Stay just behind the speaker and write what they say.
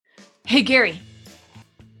Hey, Gary.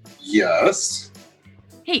 Yes.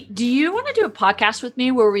 Hey, do you want to do a podcast with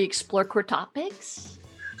me where we explore queer topics?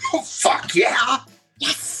 Oh, fuck yeah.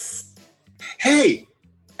 Yes. Hey,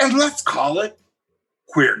 and let's call it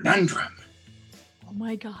Queernundrum. Oh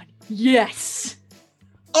my God. Yes.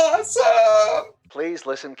 Awesome. Please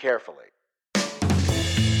listen carefully.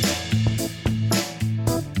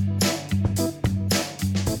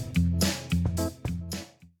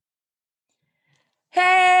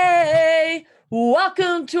 Hey,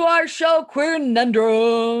 welcome to our show,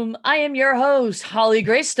 Queernundrum. I am your host, Holly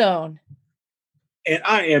Greystone. And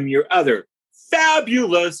I am your other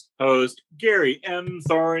fabulous host, Gary M.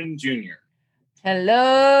 Thorin Jr.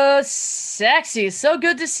 Hello, sexy. So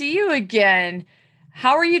good to see you again.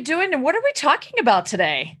 How are you doing? And what are we talking about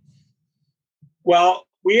today? Well,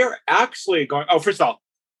 we are actually going... Oh, first of all,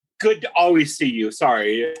 good to always see you.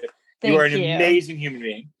 Sorry. Thank you are an you. amazing human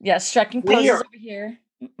being. Yes, striking poses over here.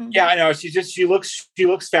 Mm-mm. Yeah, I know. She looks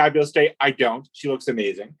fabulous today. I don't. She looks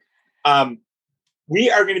amazing. We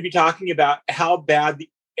are going to be talking about how bad the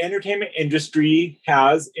entertainment industry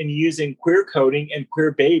has in using queer coding and queer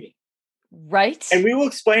baiting. Right. And we will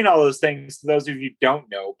explain all those things to those of you who don't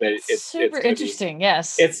know, but it's super interesting.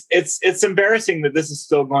 Yes. It's embarrassing that this is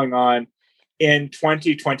still going on in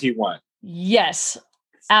 2021. Yes,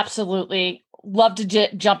 absolutely. Love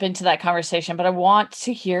to jump into that conversation, but I want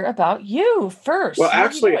to hear about you first. Well,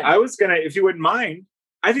 actually, I was going to, if you wouldn't mind,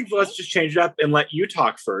 I think let's just change it up and let you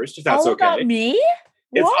talk first, if that's all okay. About me?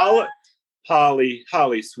 It's What? all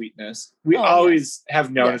Holly sweetness. We always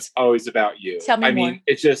have known it's always about you. Tell me more. Mean,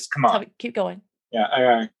 it's just, come on. Keep going.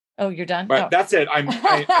 Yeah. Oh, you're done? But Oh. That's it. I'm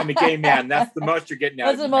a gay man. That's the most you're getting out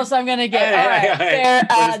That's of the me. most I'm going to get. All right. Fair,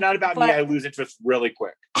 when it's not about me, I lose interest really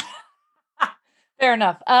quick. Fair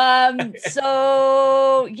enough.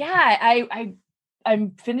 So yeah,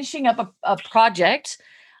 I'm finishing up a project.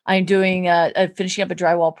 I'm doing finishing up a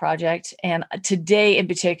drywall project, and today in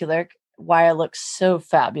particular, why I look so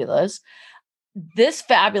fabulous. This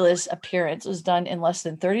fabulous appearance was done in less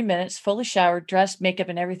than 30 minutes, fully showered, dressed, makeup,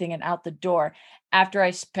 and everything, and out the door. After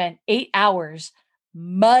I spent 8 hours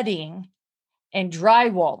mudding and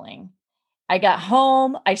drywalling, I got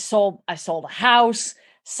home. I sold a house,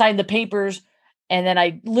 signed the papers. And then I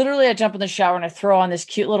jump in the shower and I throw on this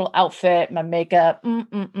cute little outfit, my makeup,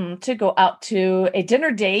 to go out to a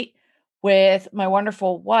dinner date with my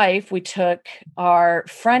wonderful wife. We took our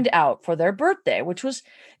friend out for their birthday,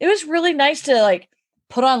 it was really nice to like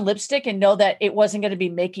put on lipstick and know that it wasn't going to be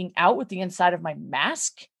making out with the inside of my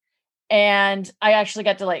mask. And I actually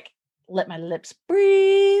got to like let my lips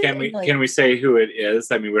breathe. Can we say who it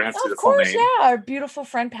is? I mean, we don't have to say the full name. Yeah, our beautiful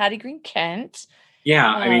friend Patty Green Kent. Yeah,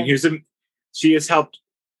 I mean, she has helped.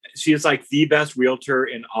 She is like the best realtor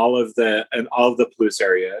in all of the Palouse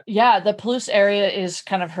area. Yeah, the Palouse area is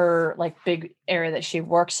kind of her like big area that she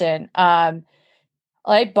works in. I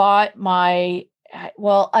bought I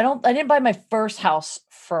didn't buy my first house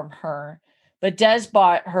from her, but Des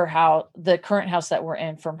bought her house, the current house that we're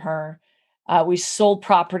in, from her. We sold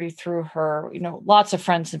property through her. Lots of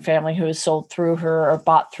friends and family who has sold through her or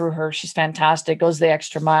bought through her. She's fantastic. Goes the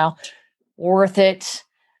extra mile. Worth it.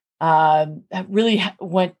 Really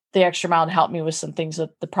went the extra mile to help me with some things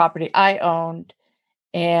with the property I owned.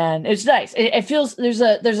 And it's nice. It feels there's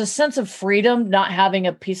a sense of freedom not having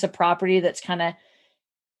a piece of property that's kind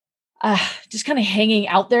of just kind of hanging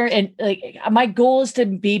out there. And like my goal is to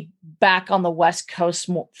be back on the West Coast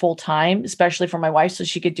full time, especially for my wife, so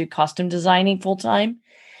she could do costume designing full time.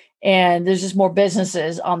 And there's just more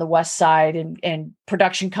businesses on the West Side and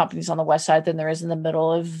production companies on the West Side than there is in the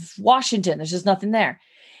middle of Washington. There's just nothing there.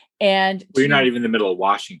 And you're not even in the middle of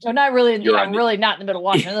Washington. I'm not really. I'm really not in the middle of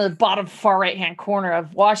Washington. I'm in the bottom far right hand corner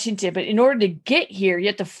of Washington. But in order to get here, you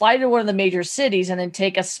have to fly to one of the major cities and then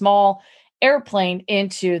take a small airplane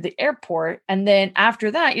into the airport. And then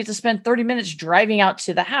after that, you have to spend 30 minutes driving out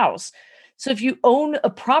to the house. So if you own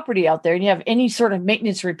a property out there and you have any sort of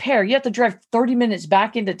maintenance repair, you have to drive 30 minutes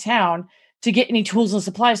back into town to get any tools and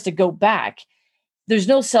supplies to go back. There's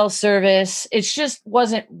no cell service. It just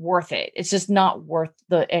wasn't worth it. It's just not worth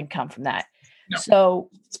the income from that. No. So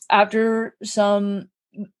after some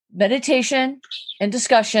meditation and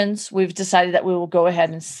discussions, we've decided that we will go ahead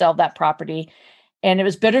and sell that property. And it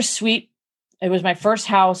was bittersweet. It was my first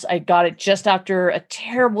house. I got it just after a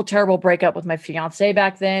terrible, terrible breakup with my fiance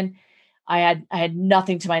back then. I had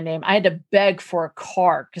nothing to my name. I had to beg for a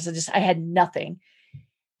car because I had nothing.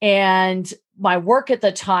 And my work at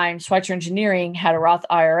the time, Schweitzer Engineering, had a Roth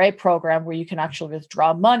IRA program where you can actually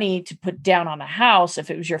withdraw money to put down on a house if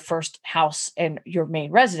it was your first house and your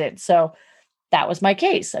main residence. So that was my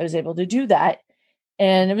case. I was able to do that.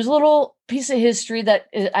 And it was a little piece of history that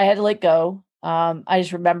I had to let go. I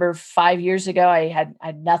just remember 5 years ago, I had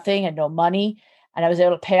nothing, and no money, and I was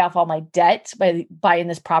able to pay off all my debt by buying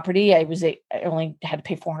this property. I only had to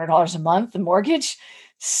pay $400 a month, the mortgage.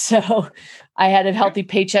 So I had a healthy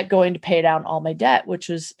paycheck going to pay down all my debt, which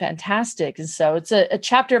was fantastic. And so it's a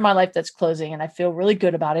chapter in my life that's closing, and I feel really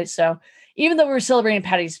good about it. So even though we were celebrating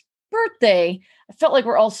Patty's birthday, I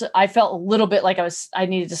felt a little bit like I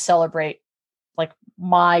needed to celebrate like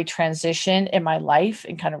my transition in my life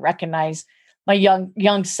and kind of recognize my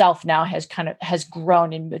young self now has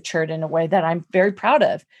grown and matured in a way that I'm very proud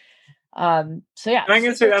of. So yeah. And I'm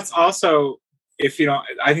going to say that's also,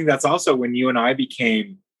 I think that's also when you and I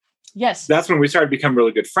became, yes, that's when we started to become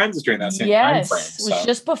really good friends during that same time frame. It was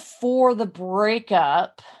just before the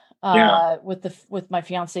breakup with my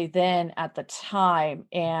fiance then at the time.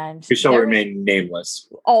 And we shall remain nameless.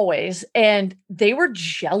 Always. And they were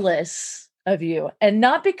jealous of you, and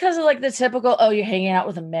not because of like the typical, oh, you're hanging out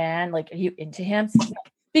with a man, like, are you into him?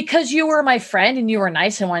 Because you were my friend and you were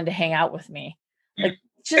nice and wanted to hang out with me. Like,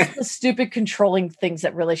 just the stupid controlling things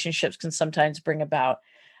that relationships can sometimes bring about.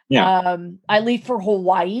 I leave for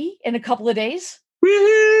Hawaii in a couple of days.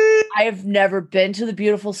 I have never been to the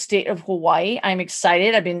beautiful state of Hawaii. I'm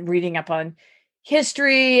excited. I've been reading up on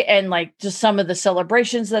history and like just some of the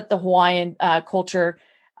celebrations that the Hawaiian culture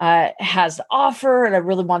has to offer. And I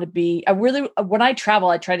really want to when I travel,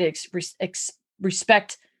 I try to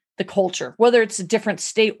respect the culture, whether it's a different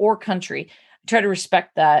state or country. I try to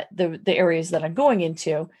respect that the areas that I'm going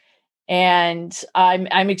into. And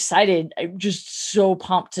I'm excited. I'm just so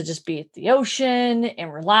pumped to just be at the ocean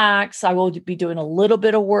and relax. I will be doing a little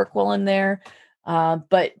bit of work while I'm there.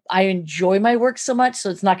 But I enjoy my work so much, so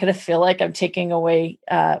it's not going to feel like I'm taking away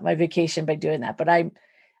my vacation by doing that. But I'm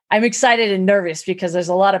excited and nervous because there's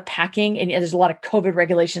a lot of packing and there's a lot of COVID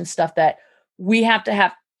regulation stuff that we have to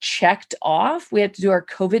have checked off. We have to do our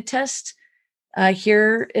COVID test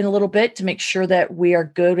here in a little bit to make sure that we are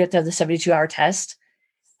good. We have to have the 72-hour test.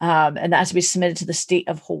 And that has to be submitted to the state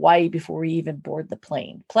of Hawaii before we even board the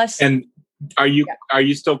plane. Plus, and are you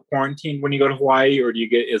still quarantined when you go to Hawaii, or do you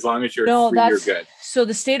get, as long as you're free, you're good? So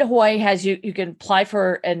the state of Hawaii has you can apply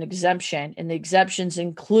for an exemption, and the exemptions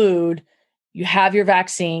include you have your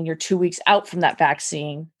vaccine, you're 2 weeks out from that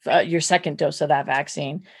vaccine, your second dose of that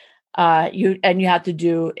vaccine. You have to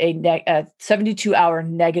do a 72-hour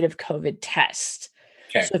negative COVID test.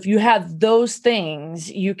 Okay. So if you have those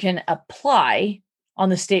things, you can apply on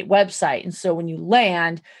the state website. And so when you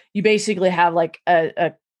land, you basically have like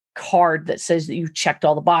a card that says that you checked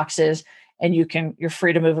all the boxes and you're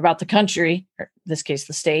free to move about the country, or in this case,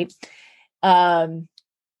 the state.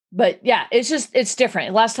 But yeah, it's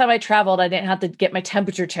different. Last time I traveled, I didn't have to get my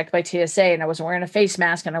temperature checked by TSA, and I wasn't wearing a face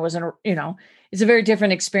mask, and I wasn't, it's a very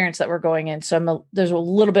different experience that we're going in. So there's a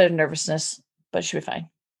little bit of nervousness, but it should be fine.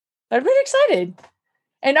 But I'm really excited.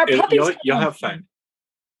 And our puppies. You'll have fun.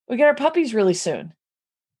 We get our puppies really soon.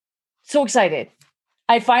 So excited.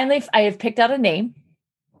 I have picked out a name.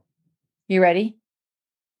 You ready?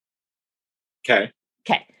 Okay.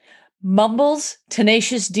 Mumbles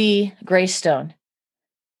Tenacious D Greystone.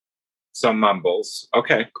 So Mumbles.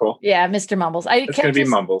 Okay, cool. Yeah, Mr. Mumbles. It's going to be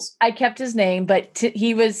Mumbles. I kept his name, but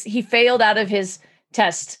he failed out of his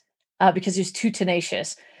test because he was too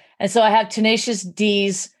tenacious. And so I have Tenacious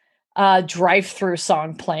D's drive-through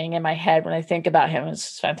song playing in my head when I think about him.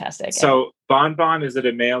 It's fantastic. So Bon Bon, is it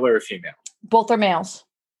a male or a female? Both are males.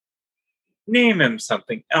 Name him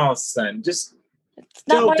something else then. Just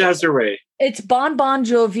tell Desiree. It's Bon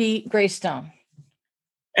Jovi Greystone.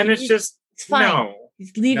 And it's fine. No.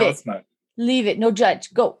 Leave it. It's not. Leave it. No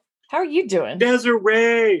judge. Go. How are you doing?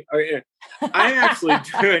 Desiree. I'm actually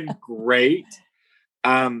doing great.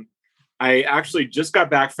 I actually just got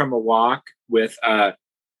back from a walk with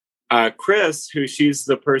Chris, she's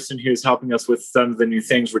the person who's helping us with some of the new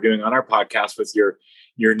things we're doing on our podcast with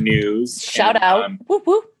your news. Shout out. Whoop,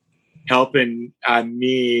 whoop. Helping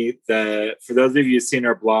me. For those of you who've seen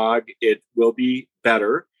our blog, it will be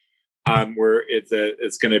better.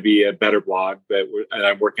 It's going to be a better blog, but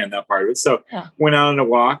I'm working on that part of it. So went out on a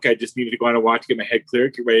walk. I just needed to go on a walk to get my head clear,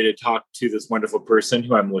 get ready to talk to this wonderful person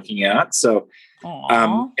who I'm looking at. So,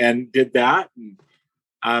 and did that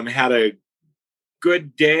and had a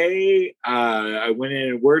good day. I went in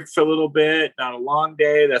and worked for a little bit, not a long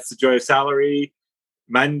day. That's the joy of salary.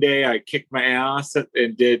 Monday, I kicked my ass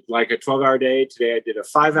and did like a 12-hour day. Today, I did a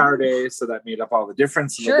 5-hour day. So that made up all the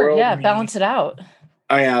difference in the world. Yeah, balance it out.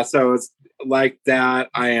 Oh, yeah. So it's like that.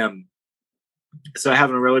 So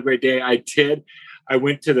having a really great day. I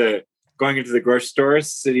went to going into the grocery store,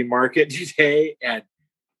 City Market today. And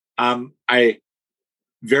I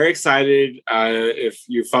very excited. If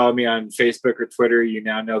you follow me on Facebook or Twitter, you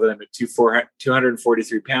now know that I'm at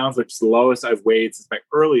 243 pounds, which is the lowest I've weighed since my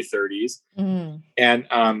early 30s. Mm. And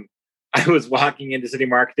I was walking into City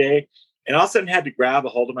Market Day, and all of a sudden had to grab a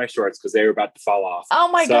hold of my shorts because they were about to fall off.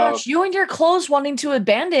 Oh my gosh, you and your clothes wanting to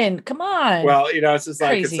abandon. Come on. Well, it's just like,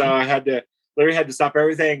 Crazy. so I literally had to stop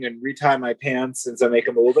everything and retie my pants since I make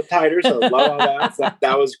them a little bit tighter. So I love all that. So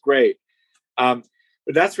that was great. But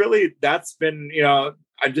that's been,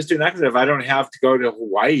 I'm just doing that because if I don't have to go to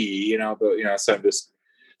Hawaii,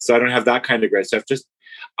 so I don't have that kind of great stuff.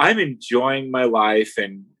 I'm enjoying my life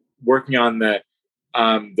and working on the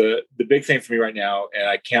big thing for me right now, and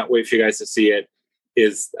I can't wait for you guys to see it,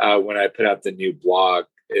 is when I put out the new blog.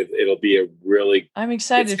 It'll be a really, I'm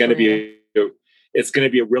excited. It's going to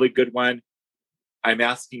be a really good one. I'm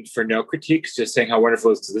asking for no critiques, just saying how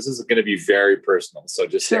wonderful it is, because this is going to be very personal. So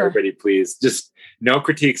just everybody, please, just no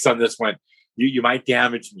critiques on this one. You might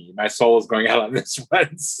damage me. My soul is going out on this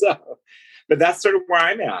one. So, but that's sort of where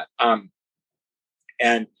I'm at.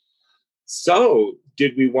 And so do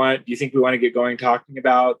you think we want to get going talking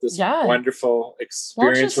about this wonderful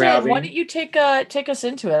experience we're having? Why don't you take us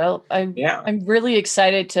into it? I'm really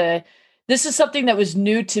excited this is something that was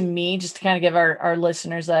new to me, just to kind of give our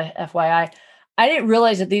listeners a FYI. I didn't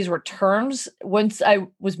realize that these were terms once I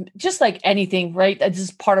was, just like anything, right? This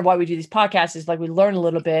is part of why we do these podcasts, is like we learn a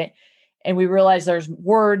little bit and we realize there's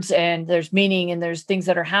words and there's meaning and there's things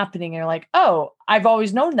that are happening. And you're like, oh, I've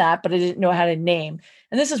always known that, but I didn't know how to name.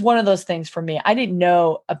 And this is one of those things for me. I didn't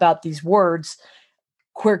know about these words,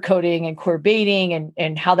 queer coding and queer baiting,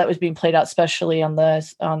 and how that was being played out, especially on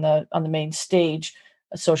the main stage,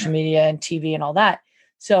 social media and TV and all that.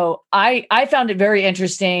 So I found it very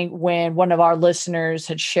interesting when one of our listeners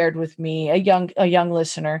had shared with me, a young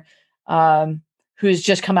listener who has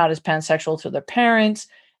just come out as pansexual to their parents,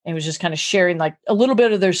 and was just kind of sharing like a little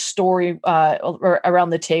bit of their story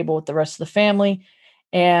around the table with the rest of the family.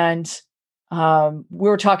 And we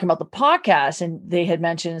were talking about the podcast, and they had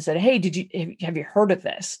mentioned and said, hey, have you heard of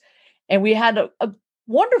this? And we had a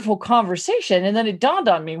wonderful conversation. And then it dawned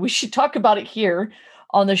on me, we should talk about it here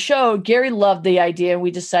on the show. Gary loved the idea, and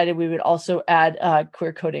we decided we would also add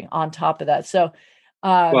queer coding on top of that. So,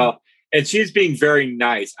 and she's being very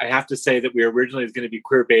nice. I have to say that we originally was going to be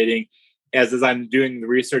queer baiting. As I'm doing the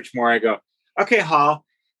research more, I go, okay, Hall,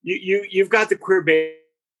 you've got the queer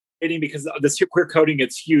baiting because this queer coding,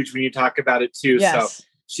 it's huge when you talk about it too. Yes. So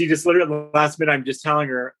she just literally at the last minute, I'm just telling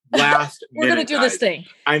her last we're going to do this thing.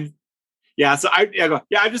 So I go,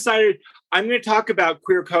 I've decided I'm going to talk about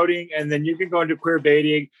queer coding, and then you can go into queer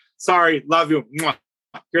baiting. Sorry, love you.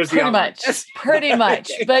 Here's pretty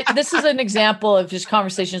much. But this is an example of just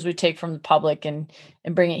conversations we take from the public and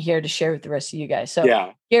bring it here to share with the rest of you guys.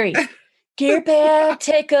 So Gary, Bear,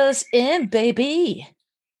 take us in, baby.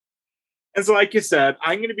 And so, like you said,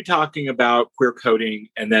 I'm going to be talking about queer coding,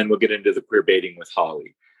 and then we'll get into the queer baiting with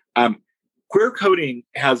Holly. Queer coding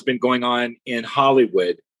has been going on in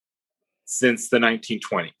Hollywood since the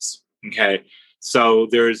 1920s. Okay. So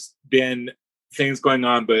there's been things going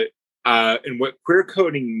on, but and what queer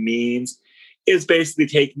coding means is basically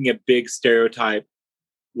taking a big stereotype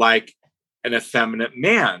like an effeminate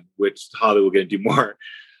man, which Holly will get into more,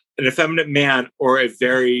 an effeminate man or a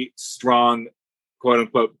very strong, quote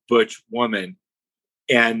unquote, butch woman,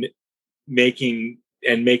 and making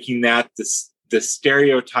that the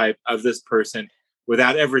stereotype of this person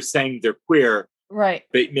without ever saying they're queer, right?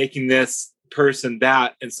 But making this person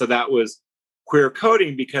that. And so that was queer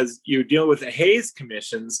coding, because you deal with the Hays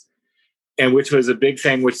commissions, and which was a big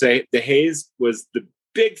thing, which the Hays was the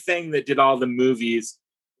big thing that did all the movies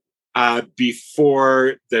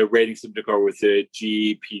before the rating system took over with the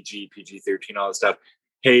PG-13, all this stuff.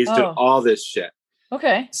 Hayes did all this shit.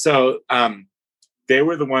 Okay. So they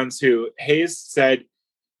were the ones who Hays said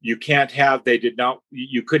you couldn't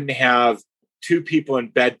have two people in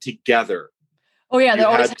bed together. Oh yeah, there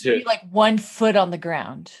always had to be like 1 foot on the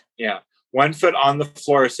ground. Yeah, 1 foot on the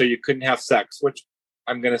floor, so you couldn't have sex. Which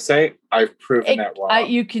I'm going to say I've proven that wrong.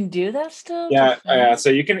 You can do that still. Yeah. So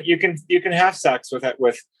you can have sex with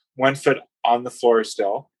 1 foot on the floor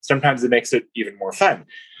still. Sometimes it makes it even more fun.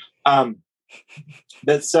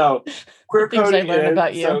 But so queer coding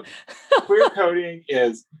queer coding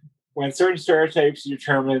is when certain stereotypes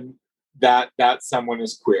determine that someone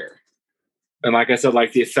is queer. And like I said,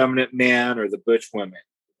 like the effeminate man or the butch woman,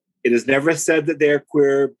 it is never said that they are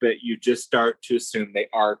queer, but you just start to assume they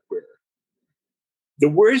are queer. The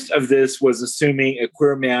worst of this was assuming a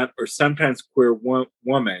queer man or sometimes queer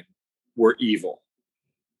woman were evil.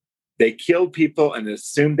 They killed people and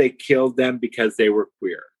assumed they killed them because they were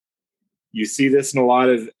queer. You see this in a lot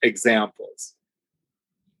of examples.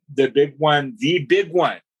 the big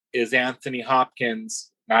one is Anthony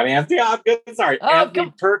Hopkins, not Anthony Hopkins, sorry,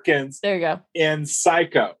 Anthony Perkins. There you go. In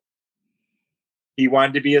Psycho. He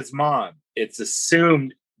wanted to be his mom. It's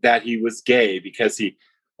assumed that he was gay because he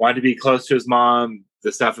wanted to be close to his mom.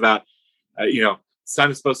 The stuff about,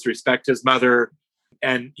 son is supposed to respect his mother,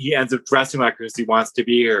 and he ends up dressing like her because he wants to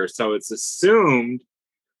be her. So it's assumed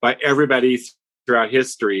by everybody throughout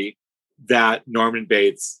history that Norman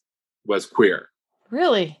Bates was queer.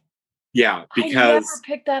 Really? Yeah, because I never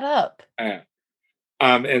picked that up.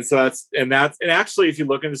 And so and actually, if you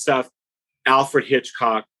look into stuff, Alfred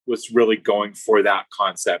Hitchcock was really going for that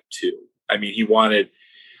concept too. I mean, he wanted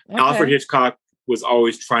Alfred Hitchcock was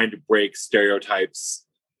always trying to break stereotypes.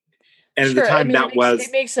 And at the time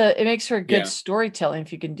it makes for good storytelling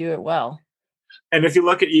if you can do it well. And if you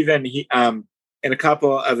look at even in a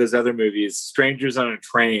couple of his other movies, Strangers on a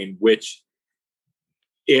Train, which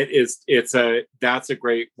that's a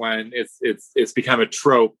great one. It's become a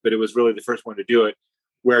trope, but it was really the first one to do it,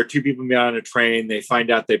 where two people meet on a train, they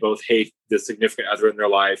find out they both hate the significant other in their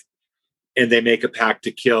life, and they make a pact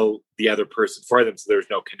to kill the other person for them, so there's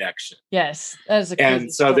no connection. Yes, that is a crazy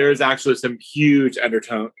and so story. There's actually some huge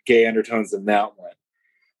gay undertones in that one.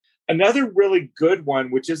 Another really good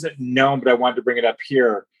one, which isn't known, but I wanted to bring it up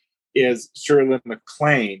here, is Shirley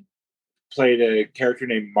MacLaine played a character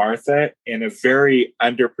named Martha in a very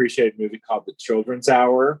underappreciated movie called The Children's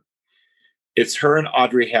Hour. It's her and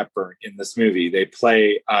Audrey Hepburn in this movie. They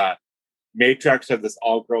play matriarchs of this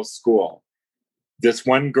all-girls school. This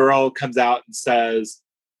one girl comes out and says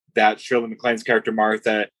that Shirley MacLaine's character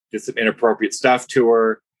Martha did some inappropriate stuff to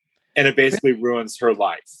her, and it basically ruins her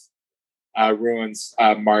life, ruins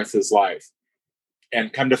Martha's life.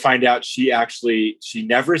 And come to find out, she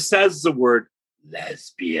never says the word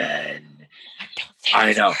lesbian.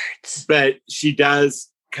 I know, but she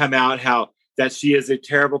does come out that she is a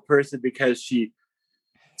terrible person because she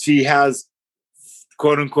has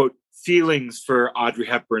quote unquote feelings for Audrey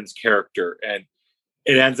Hepburn's character, and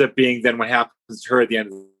it ends up being then what happens to her at the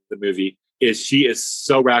end of the movie is she is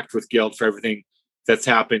so racked with guilt for everything that's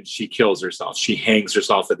happened. She kills herself. She hangs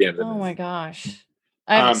herself at the end of the movie. Oh my gosh,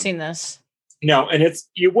 I haven't seen this. No, and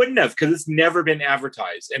you wouldn't have because it's never been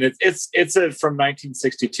advertised, and it's from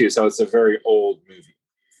 1962, so it's a very old movie.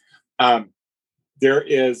 There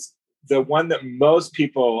is the one that most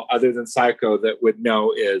people, other than Psycho, that would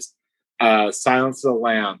know is Silence of the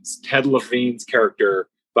Lambs. Ted Levine's character,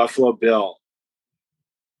 Buffalo Bill,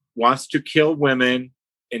 wants to kill women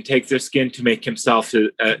and take their skin to make himself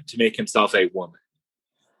a woman.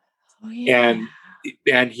 Oh, yeah.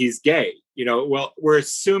 And he's gay. Well, we're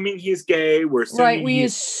assuming he's gay. We're assuming we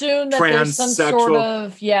assume that there's some sort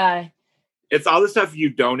of It's all the stuff you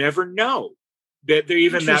don't ever know. There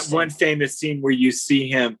even that one famous scene where you see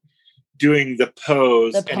him doing the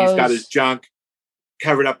pose, and he's got his junk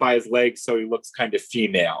covered up by his legs, so he looks kind of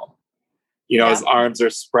female. His arms are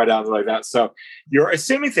spread out like that. So you're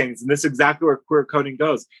assuming things, and this is exactly where queer coding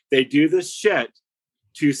goes. They do this shit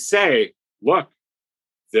to say, look,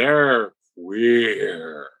 they're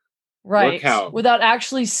queer. Right. Without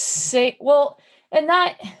actually saying,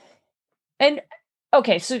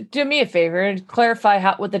 okay, so do me a favor and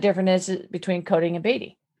clarify what the difference is between coding and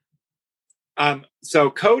baiting. So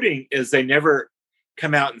coding is they never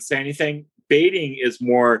come out and say anything. Baiting is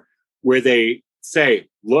more where they say,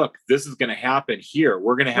 look, this is going to happen here.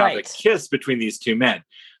 We're going to have a kiss between these two men.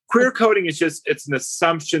 Queer coding is it's an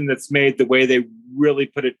assumption that's made the way they really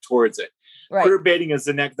put it towards it. Right. Queer baiting is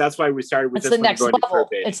the next. That's why we started with this. The next level.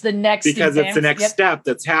 It's the next because it's the next step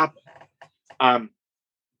that's happened.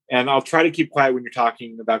 And I'll try to keep quiet when you're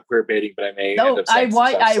talking about queer baiting, but I may.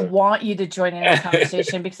 I want you to join in the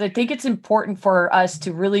conversation because I think it's important for us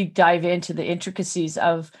to really dive into the intricacies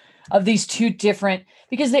of these two different,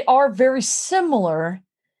 because they are very similar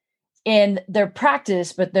in their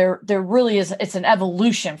practice, but there really is. It's an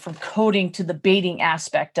evolution from coding to the baiting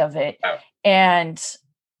aspect of it, and.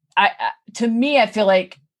 To me, I feel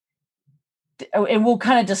like, and we'll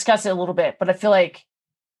kind of discuss it a little bit, but I feel like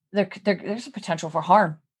there's a potential for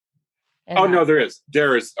harm. No, there is.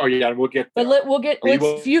 Oh yeah, we'll get there. But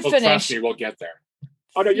if you finish, trust me, we'll get there.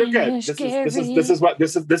 Oh no, you're good.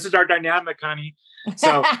 This is our dynamic, honey.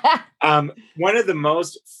 So, one of the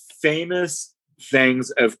most famous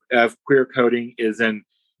things of queer coding is in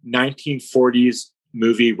 1940s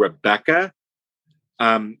movie Rebecca.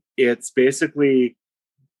 It's basically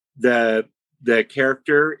the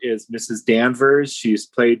character is Mrs. Danvers. She's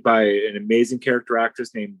played by an amazing character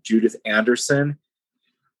actress named Judith Anderson.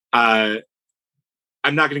 I'm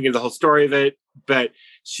not going to give the whole story of it, but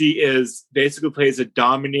she is basically plays a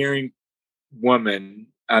domineering woman,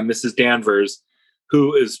 Mrs. Danvers,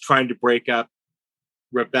 who is trying to break up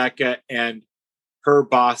Rebecca and her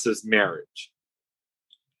boss's marriage.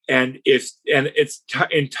 And it's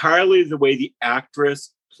entirely the way the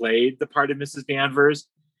actress played the part of Mrs. Danvers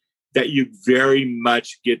that you very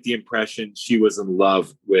much get the impression she was in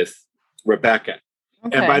love with Rebecca.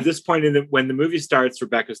 Okay. And by this point when the movie starts,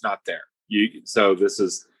 Rebecca's not there.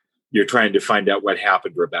 You're trying to find out what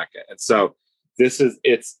happened to Rebecca. And so it's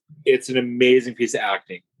an amazing piece of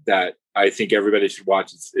acting that I think everybody should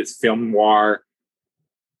watch. It's film noir.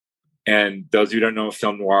 And those of you who don't know what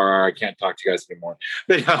film noir are, I can't talk to you guys anymore.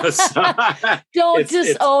 But, don't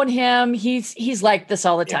disown him. He's like this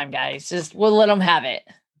all the time, guys. Just we'll let him have it.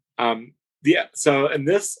 So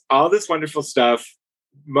all this wonderful stuff.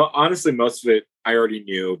 Honestly, most of it I already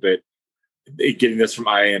knew, but getting this from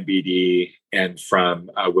IMDb and from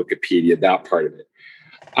Wikipedia, that part of it.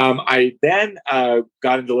 I then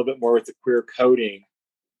got into a little bit more with the queer coding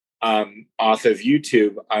off of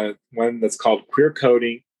YouTube. One that's called Queer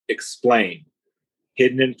Coding Explained,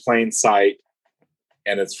 Hidden in Plain Sight,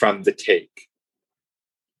 and it's from The Take.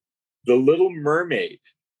 The Little Mermaid.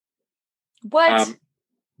 What?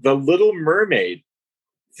 The Little Mermaid.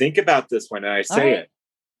 Think about this when I say it.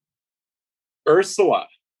 Ursula.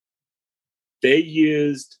 They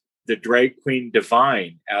used the drag queen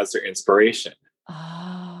Divine as their inspiration.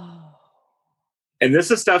 Oh. And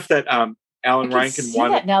this is stuff that Alan Reinken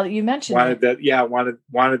wanted. Now that you mentioned it.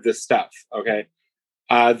 wanted this stuff. Okay.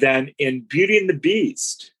 Then in Beauty and the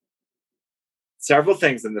Beast, several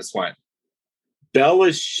things in this one. Belle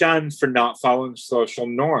is shunned for not following social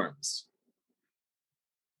norms.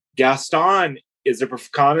 Gaston is a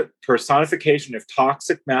personification of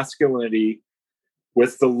toxic masculinity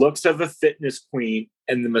with the looks of a fitness queen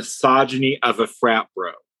and the misogyny of a frat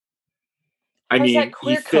bro. I mean, that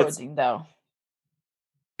queer coding though?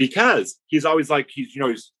 Because he's always like, he's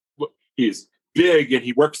big and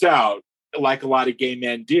he works out like a lot of gay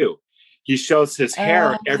men do. He shows his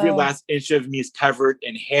hair. Every last inch of me is covered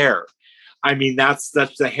in hair. I mean, that's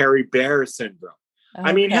the hairy bear syndrome. Okay.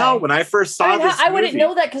 I mean, hell, when I first saw this I wouldn't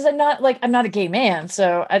know that because I'm not a gay man.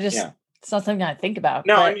 So I just, it's not something I think about.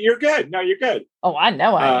 No, you're good. No, you're good. Oh, I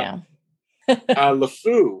know I am.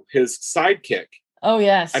 LeFou, his sidekick. Oh,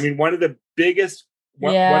 yes. I mean, one of the biggest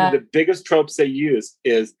tropes they use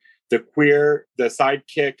is the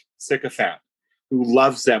sidekick sycophant who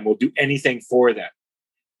loves them, will do anything for them.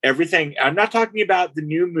 Everything. I'm not talking about the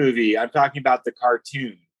new movie. I'm talking about the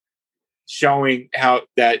cartoon showing how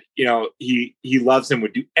that, he loves him,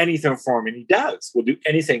 would do anything for him. And he will do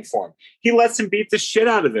anything for him. He lets him beat the shit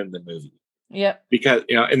out of him in the movie. Yep. Because,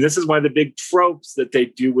 and this is one of the big tropes that they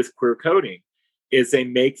do with queer coding is they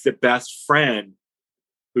make the best friend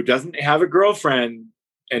who doesn't have a girlfriend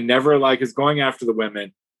and never is going after the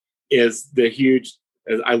women is the huge,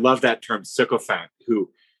 I love that term, sycophant,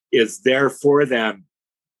 who is there for them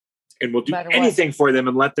and will do anything for them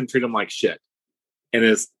and let them treat them like shit. And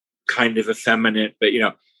is kind of effeminate, but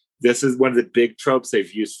this is one of the big tropes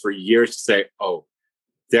they've used for years to say, oh,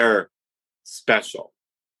 they're special.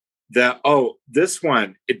 This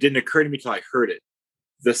one, it didn't occur to me till I heard it.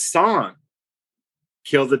 The song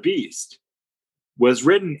Kill the Beast was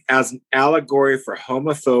written as an allegory for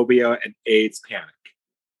homophobia and AIDS panic.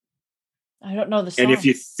 I don't know the song. And if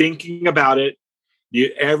you're thinking about it,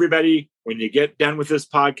 everybody, when you get done with this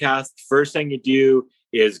podcast, first thing you do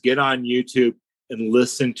is get on YouTube and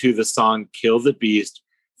listen to the song Kill the Beast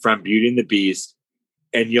from Beauty and the Beast.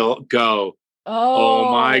 And you'll go,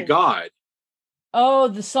 oh my God. Oh,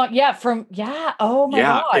 the song. Yeah. Oh my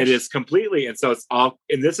gosh. It is completely. And so it's all,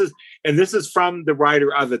 and this is from the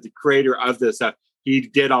writer of it, the creator of this. He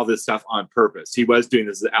did all this stuff on purpose. He was doing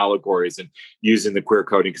this as allegories and using the queer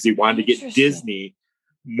coding because he wanted to get Disney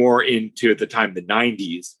more into, at the time, the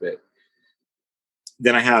 90s. But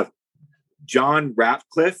then I have John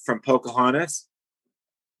Ratcliffe from Pocahontas.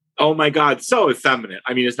 Oh my God, so effeminate.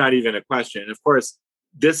 I mean, it's not even a question. And of course,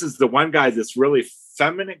 this is the one guy, this really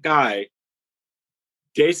feminine guy,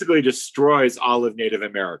 basically destroys all of Native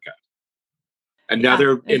America.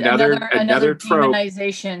 Another trope.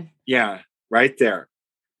 Demonization. Yeah, right there.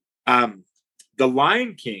 The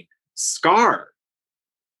Lion King, Scar.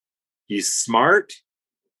 He's smart,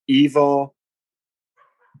 evil,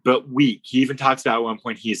 but weak. He even talks about at one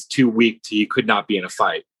point he's too weak he could not be in a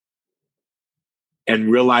fight.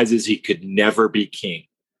 And realizes he could never be king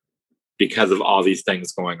because of all these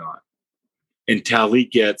things going on. Until he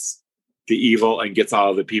gets the evil and gets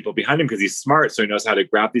all of the people behind him because he's smart, so he knows how to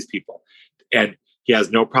grab these people. And he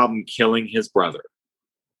has no problem killing his brother.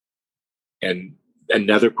 And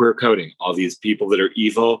another queer coding. All these people that are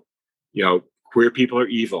evil, queer people are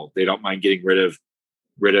evil. They don't mind getting rid of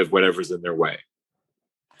whatever's in their way.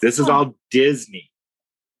 This is all Disney.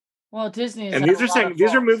 Well, Disney is And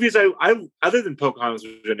these are movies I other than Pocahontas,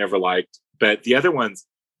 which I never liked, but the other ones,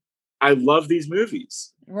 I love these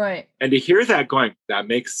movies. Right. And to hear that going, that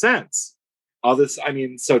makes sense. All this, I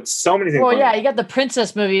mean, so many things. Well, yeah, you got the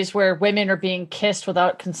princess movies where women are being kissed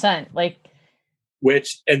without consent.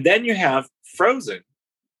 And then you have Frozen,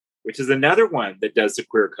 which is another one that does the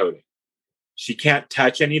queer coding. She can't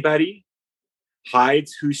touch anybody,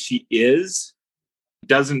 hides who she is,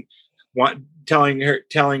 doesn't want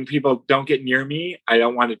telling people, don't get near me. I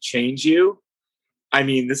don't want to change you. I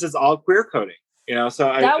mean, this is all queer coding, so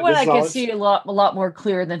that one I can see a lot more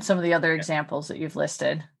clear than some of the other examples that you've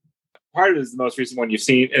listed. Part of it is the most recent one you've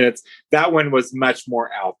seen, and that one was much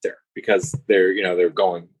more out there because they're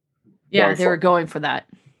going. Yeah, they were going for that.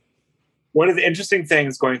 One of the interesting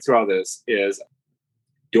things going through all this is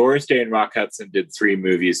Doris Day and Rock Hudson did 3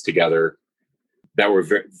 movies together that were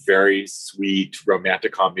very, very sweet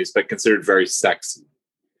romantic comedies, but considered very sexy.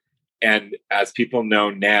 And as people know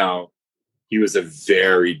now, he was a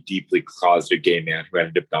very deeply closeted gay man who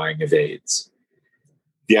ended up dying of AIDS.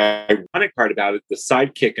 The ironic part about it, the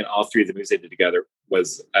sidekick in all 3 of the movies they did together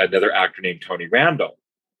was another actor named Tony Randall.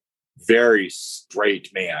 Very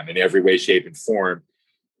straight man in every way, shape, and form.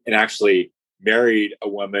 And actually married a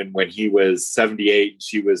woman when he was 78 and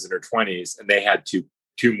she was in her 20s, and they had two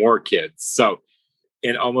more kids. So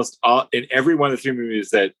in every one of the 3 movies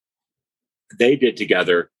that they did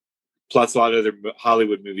together, plus a lot of other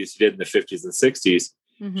Hollywood movies he did in the 50s and 60s,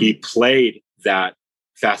 he played that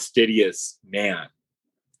fastidious man,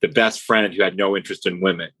 the best friend who had no interest in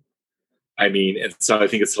women. I mean, and so I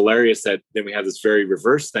think it's hilarious that then we have this very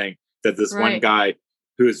reverse thing that this one guy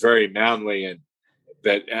who is very manly and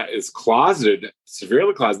that is closeted,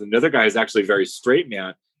 severely closeted. Another guy is actually a very straight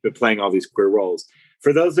man, but playing all these queer roles.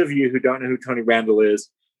 For those of you who don't know who Tony Randall is,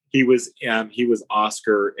 he was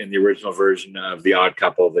Oscar in the original version of The Odd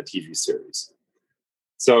Couple, the TV series.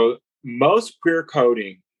 So most queer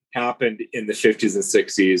coding happened in the 50s and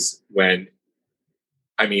 60s when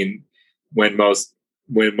most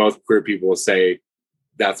queer people will say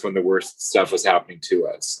that's when the worst stuff was happening to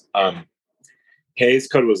us. Hays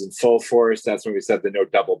Code was in full force. That's when we said the no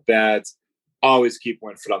double beds, always keep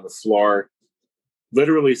one foot on the floor.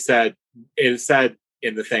 Literally said in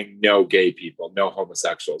the thing, no gay people, no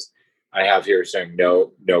homosexuals. I have here saying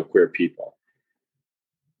no queer people.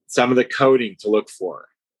 Some of the coding to look for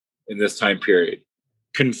in this time period: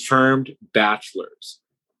 confirmed bachelors,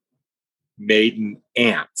 maiden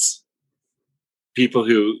aunts, people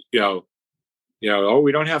who, oh,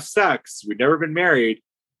 we don't have sex, we've never been married,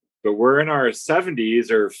 but we're in our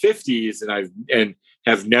 70s or 50s and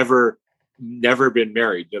have never been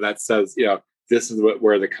married. That says, this is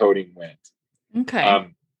where the coding went. Okay.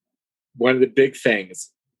 One of the big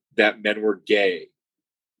things that men were gay,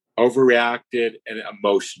 overreacted, and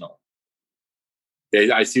emotional.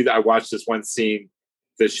 I watched this one scene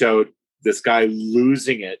that showed this guy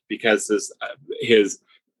losing it because his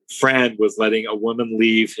friend was letting a woman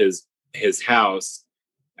leave his house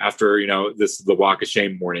after, this is the walk of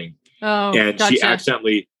shame morning. Oh, and gotcha. She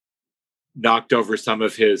accidentally knocked over some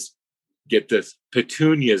of his,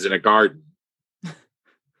 petunias in a garden.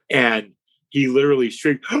 And he literally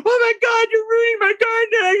shrieked, "Oh my God, you're ruining my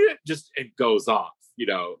garden!" It goes off,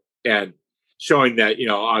 and showing that,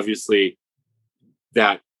 obviously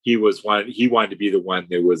that he wanted to be the one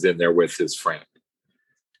that was in there with his friend.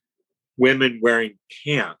 Women wearing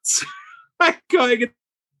pants. My God,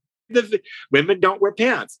 women don't wear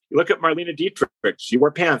pants. You look at Marlene Dietrich, she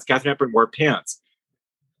wore pants. Katharine Hepburn wore pants.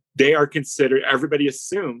 They are considered, everybody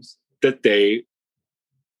assumes that they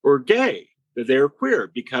were gay, that they were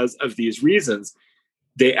queer because of these reasons.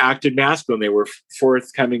 They acted masculine. They were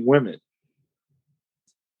forthcoming women.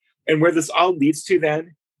 And where this all leads to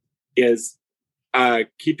then is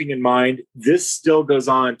keeping in mind, this still goes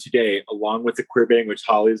on today, along with the queer baiting, which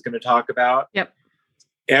Holly is going to talk about. Yep.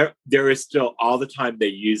 There is still all the time they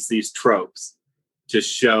use these tropes to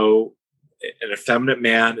show an effeminate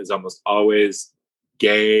man is almost always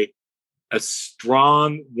gay. A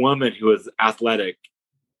strong woman who is athletic,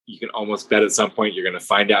 you can almost bet at some point you're going to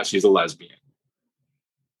find out she's a lesbian.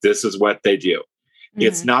 This is what they do. Mm-hmm.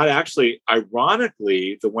 It's not actually,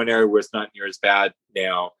 ironically, the one area where it's not near as bad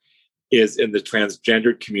now is in the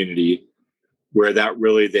transgendered community, where that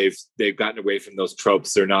really they've gotten away from those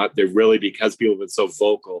tropes. They're really, because people have been so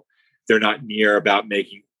vocal, they're not near about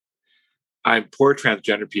making. Poor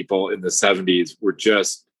transgender people in the 70s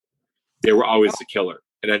they were always the killer.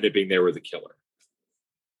 It ended up being they were the killer.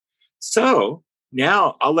 So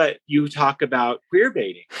now I'll let you talk about queer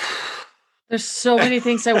baiting. There's so many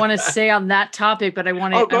things I want to say on that topic, but I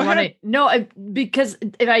want to. Oh, go I want to ahead. no, because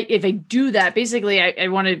if I do that, basically, I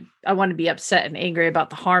want to be upset and angry about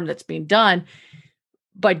the harm that's being done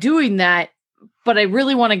by doing that. But I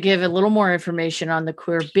really want to give a little more information on the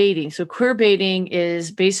queer baiting. So queer baiting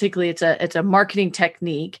is basically it's a marketing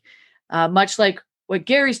technique, much like what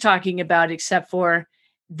Gary's talking about, except for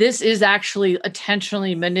this is actually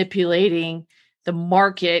intentionally manipulating the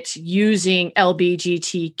market using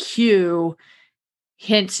LGBTQ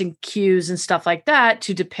hints and cues and stuff like that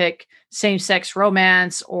to depict same-sex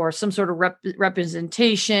romance or some sort of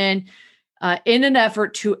representation in an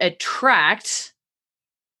effort to attract,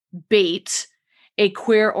 bait a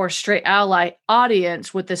queer or straight ally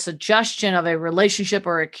audience with the suggestion of a relationship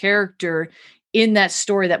or a character in that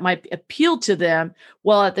story that might appeal to them,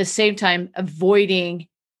 while at the same time avoiding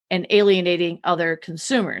and alienating other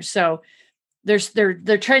consumers. So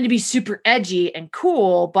they're trying to be super edgy and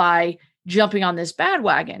cool by jumping on this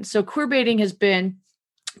bandwagon. So queer baiting has been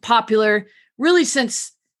popular really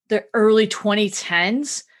since the early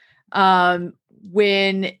 2010s,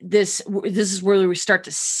 when this is where we start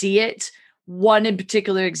to see it. One in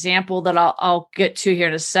particular example that I'll get to here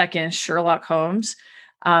in a second, Sherlock Holmes.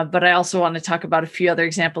 But I also want to talk about a few other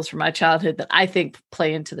examples from my childhood that I think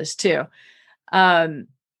play into this too.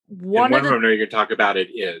 One of them you're going to talk about it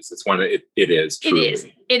is. It's one of it is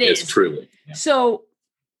truly. It is truly. Yeah. So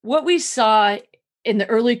what we saw in the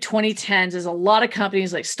early 2010s is a lot of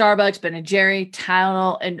companies like Starbucks, Ben & Jerry,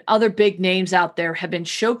 Tylenol, and other big names out there have been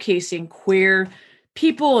showcasing queer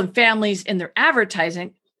people and families in their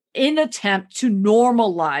advertising in attempt to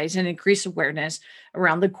normalize and increase awareness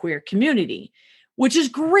around the queer community, which is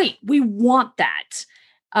great. We want that.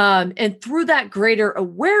 And through that greater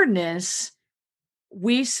awareness,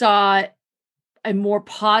 we saw a more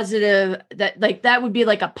positive that would be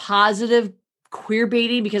like a positive queer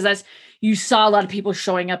baiting, because you saw a lot of people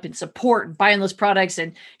showing up in support and buying those products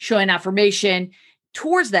and showing affirmation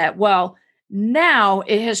towards that. Well, now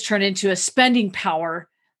it has turned into a spending power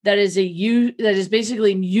that is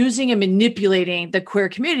basically using and manipulating the queer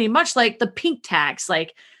community, much like the pink tax,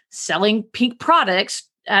 like selling pink products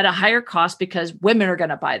at a higher cost because women are going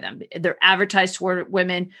to buy them. They're advertised toward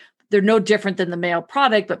women. They're no different than the male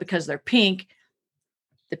product, but because they're pink,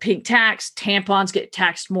 the pink tax, tampons get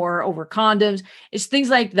taxed more over condoms. It's things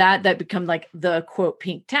like that become like the quote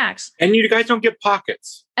pink tax. And you guys don't get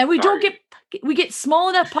pockets. And we get small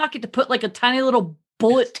enough pocket to put like a tiny little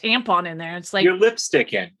bullet tampon in there. It's like your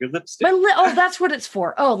lipstick. Oh, that's what it's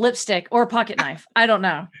for. Oh, lipstick or a pocket knife. I don't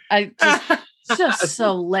know. It's just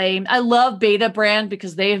so lame. I love Beta brand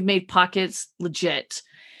because they have made pockets legit.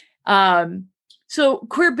 So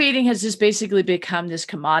queer baiting has just basically become this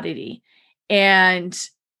commodity, and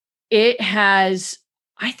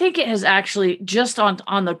I think it has actually just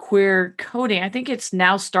on the queer coding. I think it's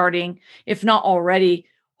now starting, if not already,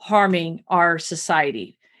 harming our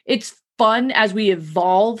society. It's fun as we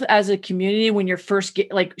evolve as a community when you're first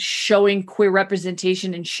showing queer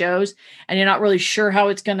representation in shows and you're not really sure how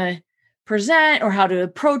it's going to present or how to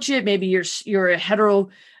approach it. Maybe you're a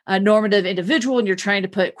heteronormative individual and you're trying to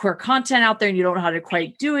put queer content out there and you don't know how to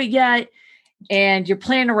quite do it yet. And you're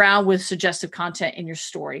playing around with suggestive content in your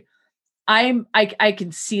story. I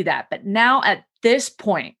can see that. But now at this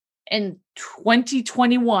point in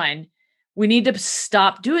 2021, we need to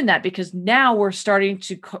stop doing that, because now we're starting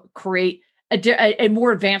to create a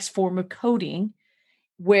more advanced form of coding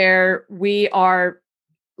where we are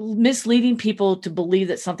misleading people to believe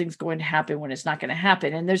that something's going to happen when it's not going to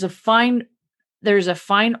happen. And there's a fine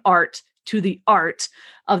art to the art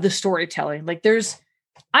of the storytelling.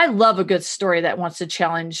 I love a good story that wants to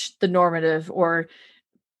challenge the normative, or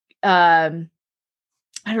I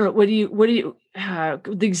don't know.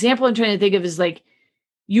 The example I'm trying to think of is like,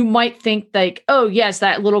 you might think like, oh yes,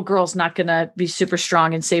 that little girl's not going to be super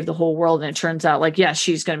strong and save the whole world. And it turns out like, yeah,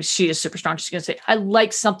 she is super strong. She's going to say, I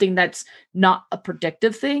like something that's not a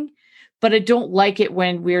predictive thing, but I don't like it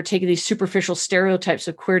when we are taking these superficial stereotypes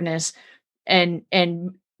of queerness and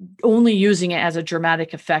only using it as a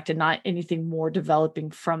dramatic effect and not anything more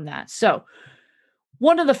developing from that. So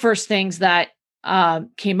one of the first things that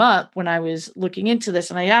came up when I was looking into this,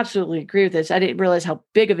 and I absolutely agree with this, I didn't realize how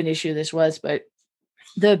big of an issue this was, but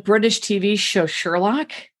the British TV show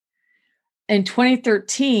Sherlock in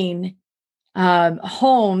 2013,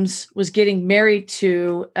 Holmes was getting married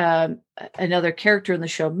to another character in the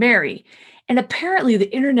show, Mary. And apparently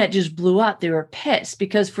the internet just blew up. They were pissed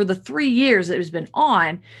because for the 3 years that it has been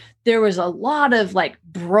on, there was a lot of like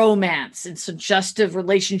bromance and suggestive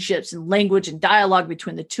relationships and language and dialogue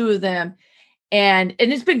between the two of them. And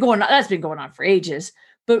that's been going on for ages.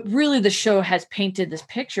 But really, the show has painted this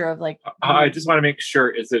picture of like. I just want to make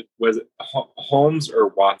sure: was it Holmes or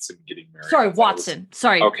Watson getting married? Sorry, Watson.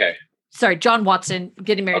 Sorry. Okay. Sorry, John Watson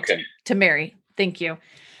getting married to Mary. Thank you.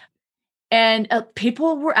 And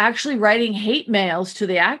people were actually writing hate mails to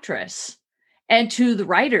the actress and to the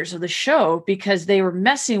writers of the show because they were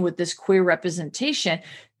messing with this queer representation,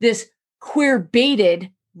 this queer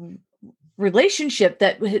baited relationship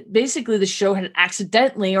that basically the show had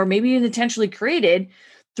accidentally or maybe unintentionally created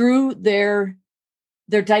through their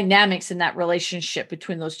dynamics in that relationship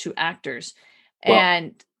between those two actors. Well,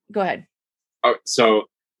 and go ahead. So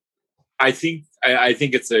I think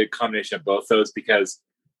it's a combination of both those because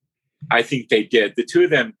I think the two of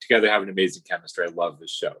them together have an amazing chemistry. I love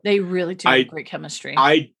this show. They really do have great chemistry.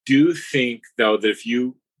 I do think though that if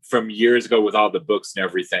you from years ago with all the books and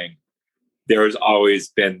everything, there's always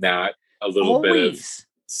been that a little bit of,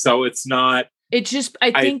 so it's not. It just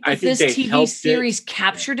I think this TV series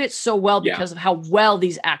captured it so well because of how well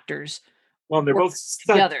these actors. Well, they're both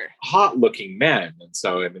together, hot-looking men, and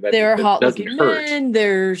so I mean, they're hot-looking men.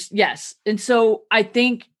 And so I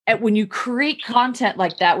think when you create content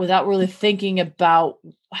like that without really thinking about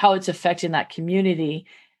how it's affecting that community,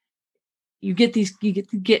 you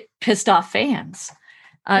get pissed off fans.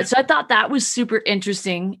 So I thought that was super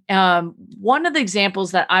interesting. One of the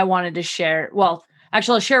examples that I wanted to share, well,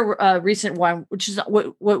 actually, I'll share a recent one, which is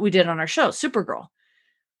what we did on our show, Supergirl.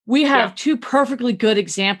 We have two perfectly good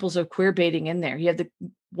examples of queer baiting in there. You have the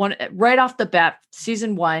one right off the bat,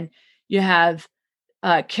 season 1. You have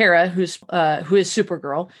Kara, who is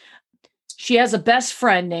Supergirl. She has a best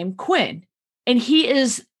friend named Quinn, and he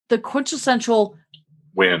is the quintessential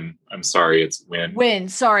Win. I'm sorry, it's Win. Win.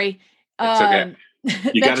 Sorry, it's okay.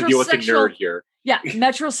 You got to deal with the nerd here. Yeah,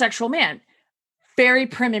 metrosexual man. Very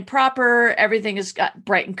prim and proper. Everything is got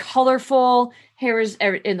bright and colorful. Hair is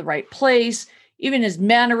in the right place. Even his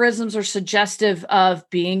mannerisms are suggestive of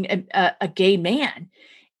being a gay man.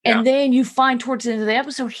 And then you find towards the end of the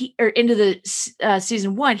episode, into the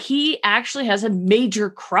season 1, he actually has a major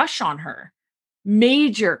crush on her.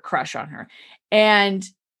 And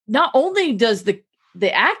not only does the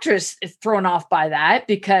actress is thrown off by that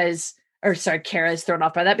Kara is thrown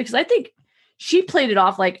off by that because I think she played it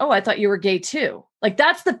off like, oh, I thought you were gay too. Like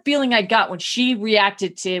that's the feeling I got when she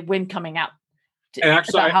reacted to Win coming out. And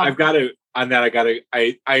actually, I've got to on that.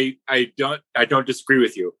 I don't disagree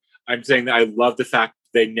with you. I'm saying that I love the fact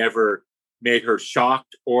they never made her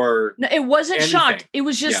shocked or no, it wasn't anything. Shocked. It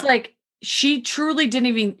was just like she truly didn't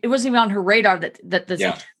even. It wasn't even on her radar that this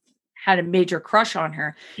had a major crush on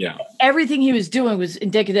her. Yeah, everything he was doing was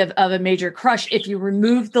indicative of a major crush. If you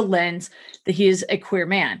remove the lens that he is a queer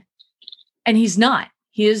man, and he's not.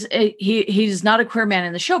 He's not a queer man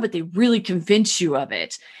in the show, but they really convince you of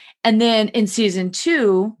it. And then in season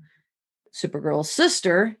 2, Supergirl's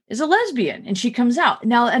sister is a lesbian and she comes out.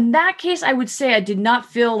 Now, in that case, I would say I did not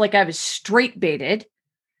feel like I was straight baited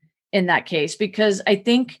in that case, because I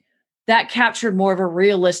think that captured more of a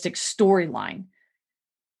realistic storyline.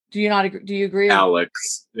 Do you not agree? Do you agree?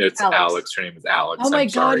 Alex. It's Alex. Her name is Alex. Oh my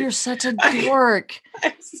God, you're such a dork.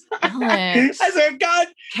 Alex. I said, God,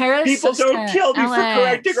 Kara's people sister, don't kill me for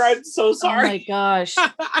correcting her. I'm so sorry. Oh my gosh.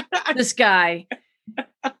 This guy.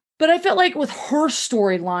 But I felt like with her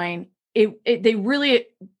storyline,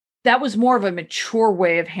 that was more of a mature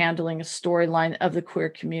way of handling a storyline of the queer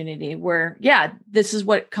community where, this is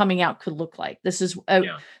what coming out could look like. This is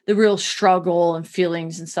the real struggle and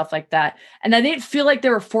feelings and stuff like that. And I didn't feel like they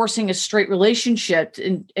were forcing a straight relationship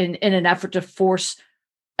in an effort to force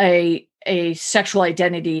a sexual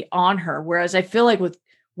identity on her. Whereas I feel like with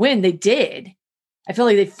Win, they did. I feel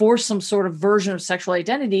like they forced some sort of version of sexual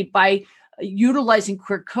identity by utilizing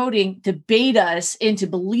queer coding to bait us into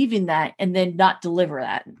believing that and then not deliver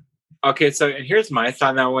that. Okay, so and here's my thought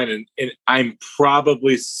on that one, and I'm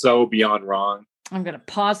probably so beyond wrong. I'm going to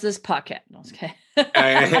pause this podcast. No, okay.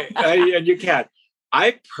 And you can.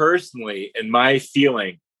 I personally, in my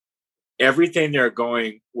feeling, everything they're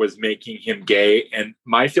going was making him gay. And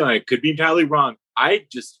my feeling, I could be entirely wrong. I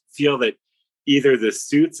just feel that either the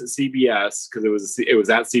suits at CBS, because it was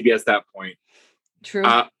at CBS at that point, true,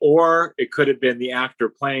 or it could have been the actor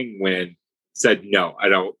playing Win said, no, I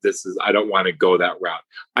don't want to go that route.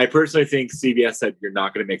 I personally think CBS said, you're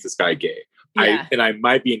not going to make this guy gay. Yeah. I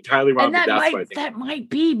might be entirely wrong, but that's what I think. That might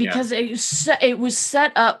be because it was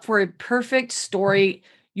set up for a perfect story.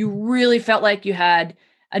 You really felt like you had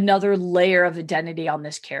another layer of identity on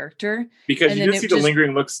this character. Because you didn't see the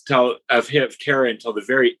lingering looks of Kara until the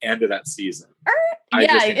very end of that season. And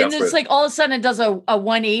it's like all of a sudden it does a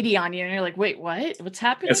 180 on you and you're like, wait, what? What's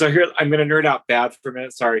happening? And so here, I'm going to nerd out bad for a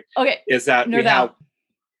minute. Sorry. Okay. Is that we have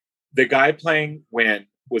the guy playing Win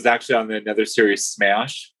was actually on another series,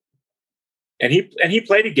 Smash, and he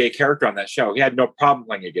played a gay character on that show. He had no problem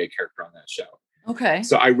playing a gay character on that show. Okay.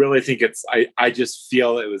 So I really think I just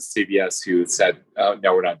feel it was CBS who said, "Oh,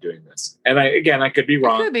 no, we're not doing this." And I could be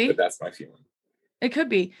wrong, but that's my feeling. It could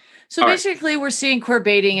be. So basically, we're seeing queer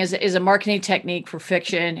baiting is a marketing technique for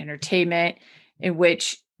fiction, entertainment, in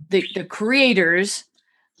which the creators,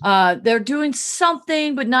 they're doing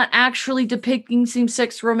something, but not actually depicting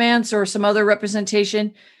same-sex romance or some other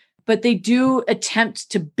representation. But they do attempt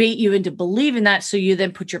to bait you into believing that. So you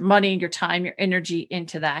then put your money, your time, your energy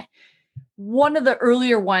into that. One of the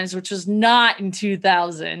earlier ones, which was not in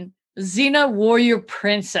 2000, Xena Warrior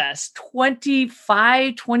Princess,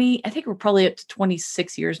 25, 20, I think we're probably up to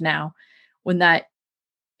 26 years now when that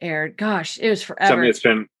aired. Gosh, it was forever. It's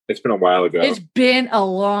been a while ago. It's been a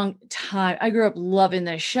long time. I grew up loving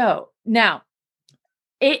this show. Now,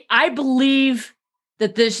 I believe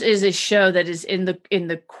that this is a show that is in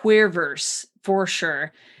the queerverse for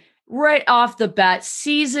sure. Right off the bat,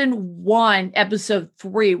 season 1, episode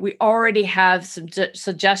 3, we already have some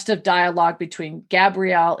suggestive dialogue between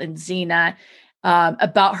Gabrielle and Xena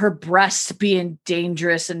about her breasts being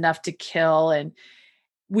dangerous enough to kill. And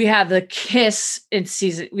we have the kiss in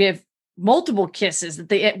season. We have multiple kisses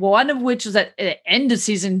one of which is at the end of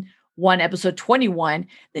season 1, episode 21.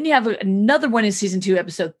 Then you have another one in season 2,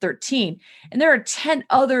 episode 13. And there are 10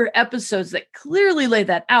 other episodes that clearly lay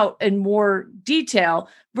that out in more detail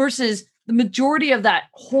versus the majority of that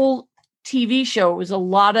whole TV show was a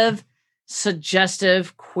lot of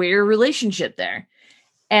suggestive queer relationship there.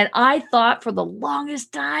 And I thought for the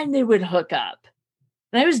longest time they would hook up.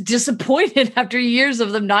 And I was disappointed after years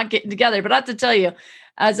of them not getting together. But I have to tell you,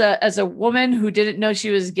 as a woman who didn't know she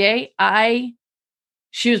was gay,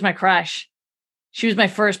 she was my crush. She was my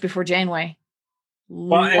first before Janeway.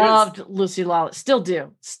 Loved Lucy Lawless. Still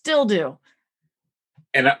do.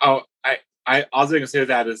 And I also going to say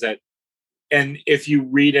that is that, and if you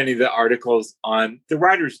read any of the articles on the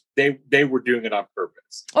writers, they were doing it on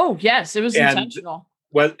purpose. Oh yes, it was intentional.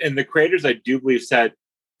 Well, and the creators, I do believe, said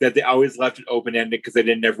that they always left it open-ended because they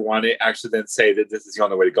didn't ever want to actually then say that this is the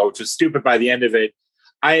only way to go, which was stupid. By the end of it,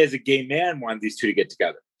 I, as a gay man, wanted these two to get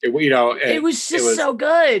together. It was so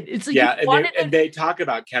good. It's like and they talk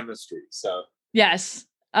about chemistry. So yes,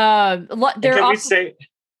 we say?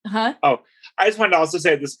 Huh? Oh, I just wanted to also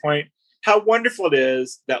say at this point how wonderful it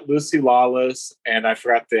is that Lucy Lawless and I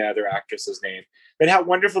forgot the other actress's name, but how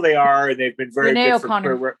wonderful they are, and they've been very Renee good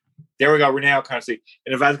O'Connor. There we go, Renee O'Connor.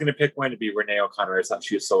 And if I was going to pick one, to be Renee O'Connor. I thought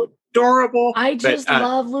she was so adorable. I just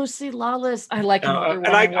love Lucy Lawless. I like her, and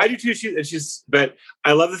I do too. But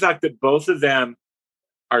I love the fact that both of them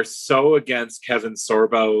are so against Kevin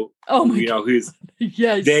Sorbo. Oh my God. Who's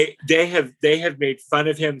yes. They have made fun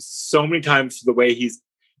of him so many times for the way he's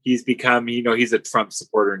become. He's a Trump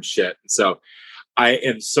supporter and shit. And so I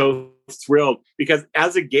am so thrilled because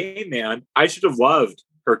as a gay man, I should have loved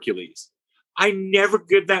Hercules. I never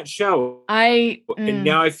did that show. And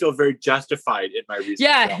now I feel very justified in my reason.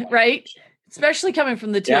 Yeah, right. Especially coming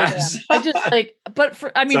from the two of them. I just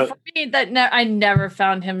for me, I never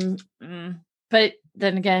found him. But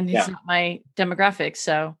then again, he's not my demographic.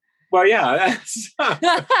 So. Well, yeah.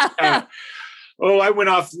 I went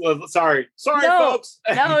off. Sorry, folks.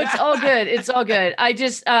 No, it's all good. It's all good. I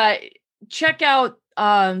just check out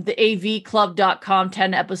the avclub.com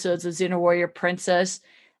 10 episodes of Xena Warrior Princess.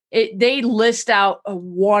 They list out a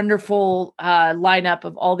wonderful lineup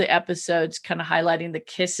of all the episodes, kind of highlighting the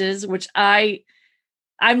kisses, which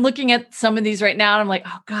I'm looking at some of these right now, and I'm like,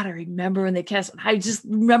 oh God, I remember when they kissed. I just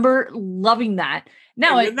remember loving that.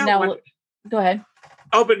 Now, go ahead.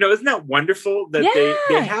 Oh, but no, isn't that wonderful that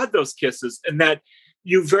they had those kisses, and that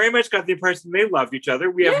you very much got the impression they loved each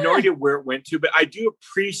other. We have no idea where it went to, but I do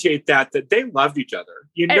appreciate that they loved each other.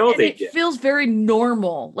 They did. It feels very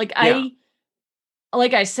normal. Like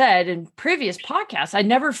I said in previous podcasts, I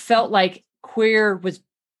never felt like queer was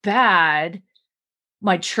bad.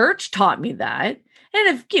 My church taught me that.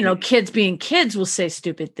 And if, kids being kids will say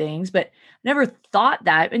stupid things, but never thought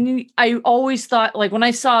that. And I always thought, like, when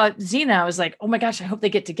I saw Xena, I was like, oh my gosh, I hope they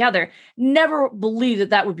get together. Never believed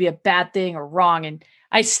that would be a bad thing or wrong. And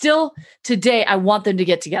I still, today, I want them to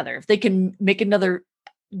get together. If they can make another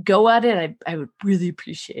go at it, I would really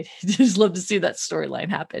appreciate it. Just love to see that storyline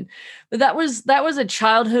happen. But that was a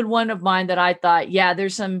childhood one of mine that I thought,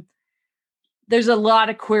 there's a lot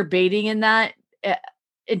of queer baiting in that,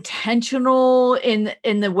 intentional in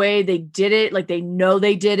the way they did it. Like, they know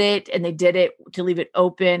they did it, and they did it to leave it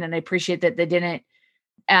open. And I appreciate that they didn't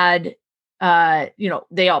add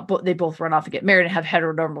they both run off and get married and have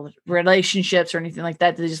heteronormal relationships or anything like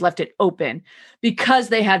that. They just left it open because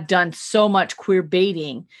they have done so much queer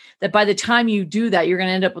baiting that by the time you do that, you're going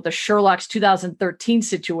to end up with a Sherlock's 2013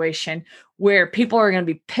 situation where people are going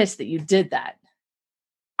to be pissed that you did that.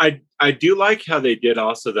 I do like how they did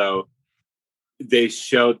also, though. They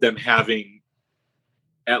showed them having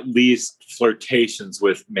at least flirtations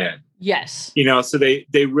with men. Yes. So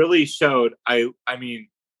they really showed, I mean,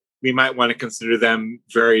 we might want to consider them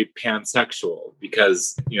very pansexual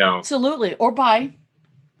because, absolutely. Or bi.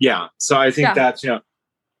 Yeah. So I think that's,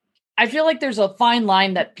 I feel like there's a fine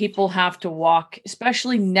line that people have to walk,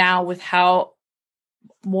 especially now with how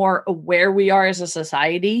more aware we are as a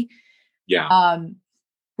society. Yeah.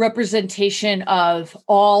 Representation of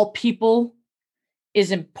all people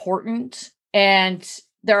is important. And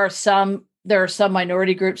there are some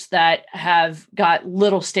minority groups that have got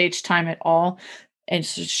little stage time at all and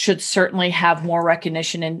should certainly have more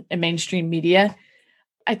recognition in mainstream media.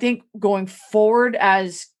 I think going forward,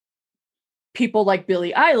 as people like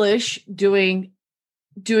Billie Eilish doing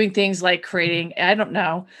things like creating, I don't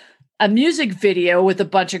know, a music video with a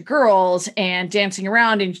bunch of girls and dancing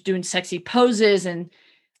around and doing sexy poses and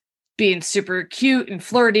being super cute and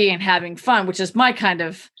flirty and having fun, which is my kind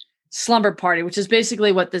of slumber party, which is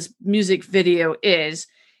basically what this music video is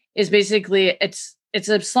basically it's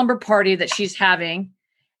a slumber party that she's having.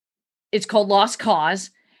 It's called Lost Cause.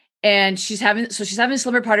 And she's having a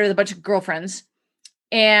slumber party with a bunch of girlfriends.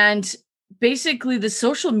 And basically the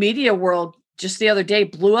social media world just the other day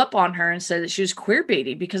blew up on her and said that she was queer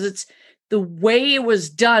baiting because it's the way it was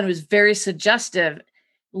done was very suggestive,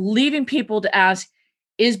 leaving people to ask,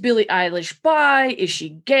 is Billie Eilish bi? Is she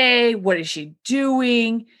gay? What is she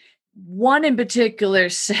doing? One in particular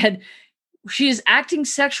said she is acting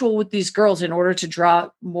sexual with these girls in order to draw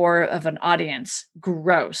more of an audience.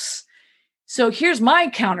 Gross. So here's my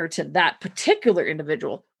counter to that particular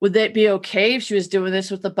individual. Would it be okay if she was doing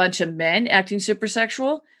this with a bunch of men acting super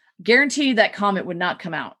sexual? Guarantee that comment would not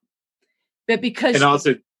come out. But because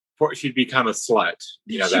she'd become a slut.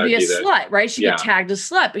 She'd be a slut, right? She'd get tagged as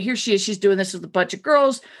slut. But here she is. She's doing this with a bunch of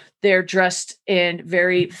girls. They're dressed in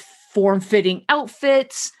very form-fitting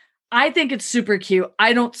outfits. I think it's super cute.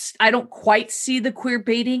 I don't quite see the queer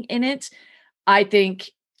baiting in it. I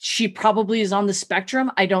think she probably is on the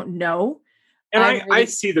spectrum. I don't know. And I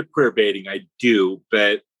see the queer baiting. I do,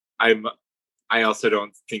 but I also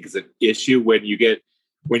don't think it's an issue when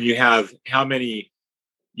you have how many,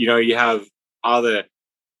 you have all the,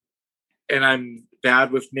 and I'm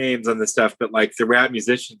bad with names on this stuff, but like the rap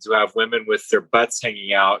musicians who have women with their butts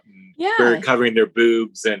hanging out and covering their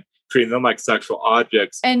boobs and treating them like sexual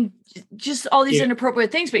objects. And just all these inappropriate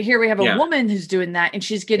things. But here we have a woman who's doing that and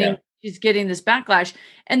she's getting this backlash.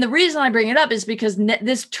 And the reason I bring it up is because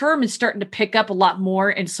this term is starting to pick up a lot more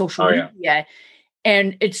in social media.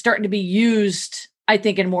 And it's starting to be used, I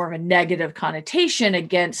think, in more of a negative connotation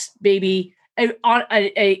against maybe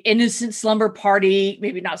a innocent slumber party,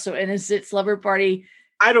 maybe not so innocent slumber party.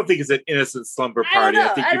 I don't think it's an innocent slumber party. I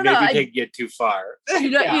think you maybe take it too far.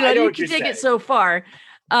 You can take it so far.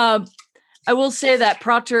 I will say that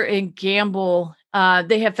Procter and Gamble,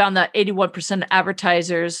 they have found that 81% of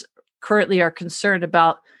advertisers currently are concerned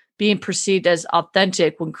about being perceived as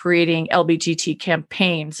authentic when creating LGBT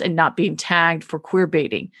campaigns and not being tagged for queer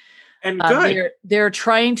baiting. And good. They're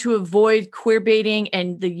trying to avoid queer baiting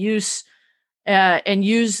and the use and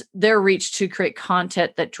use their reach to create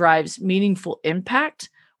content that drives meaningful impact,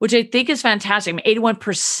 which I think is fantastic.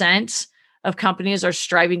 81% of companies are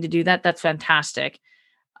striving to do that. That's fantastic.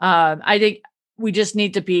 I think we just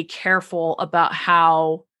need to be careful about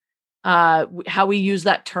how we use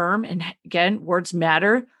that term. And again, words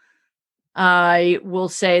matter. I will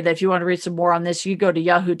say that if you want to read some more on this, you go to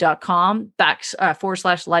yahoo.com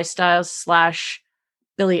 /lifestyles/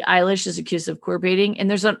 Billie Eilish is accused of queer baiting. And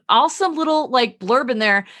there's an awesome little like blurb in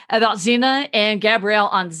there about Xena and Gabrielle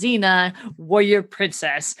on Xena, Warrior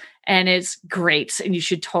Princess. And it's great. And you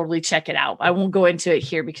should totally check it out. I won't go into it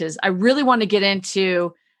here because I really want to get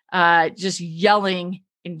into just yelling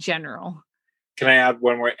in general. Can I add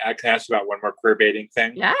one more? I can ask you about one more queer baiting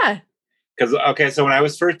thing. Yeah. Because so when I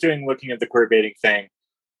was first looking at the queer baiting thing,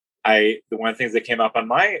 the one of the things that came up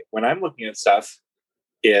when I'm looking at stuff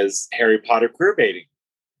is Harry Potter queer baiting,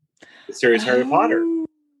 the series Harry Potter.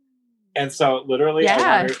 And so literally,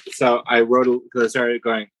 I wrote because I started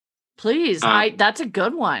going, please, that's a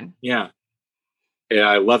good one. Yeah. And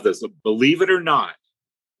I love this. Believe it or not,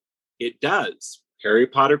 it does. Harry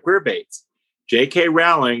Potter queer baits. J.K.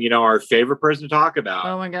 Rowling, our favorite person to talk about,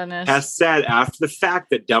 oh my goodness, has said after the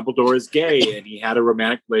fact that Dumbledore is gay and he had a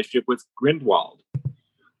romantic relationship with Grindelwald.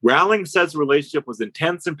 Rowling says the relationship was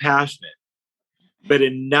intense and passionate, but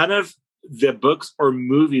in none of the books or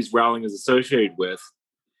movies Rowling is associated with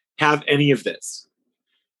have any of this.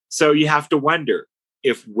 So you have to wonder,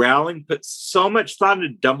 if Rowling put so much thought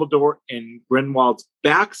into Dumbledore and Grindelwald's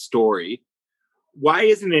backstory, why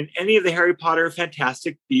isn't it in any of the Harry Potter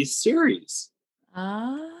Fantastic Beasts series?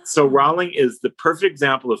 So Rowling is the perfect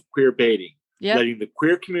example of queer baiting, letting the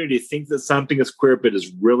queer community think that something is queer, but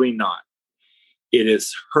is really not. It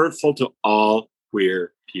is hurtful to all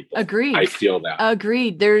queer people. Agreed. I feel that.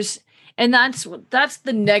 Agreed. That's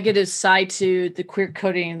the negative side to the queer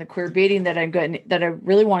coding and the queer baiting that I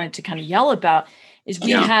really wanted to kind of yell about is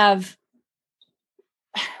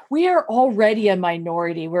we are already a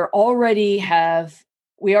minority. We already have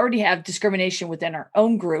discrimination within our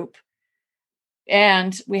own group,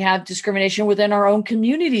 and we have discrimination within our own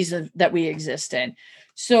communities that we exist in.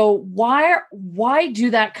 So why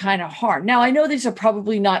do that kind of harm? Now, I know these are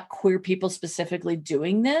probably not queer people specifically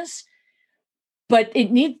doing this, but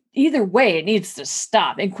either way, it needs to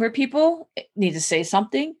stop. And queer people need to say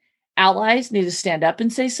something. Allies need to stand up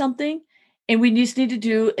and say something. And we just need to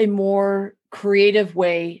do a more creative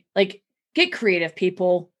way. Like, get creative,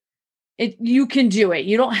 people. You can do it.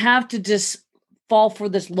 You don't have to just fall for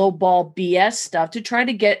this low ball BS stuff to try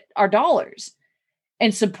to get our dollars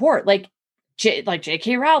and support. Like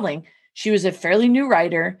J.K. Rowling, she was a fairly new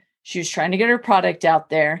writer. She was trying to get her product out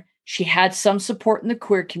there. She had some support in the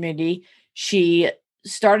queer community. She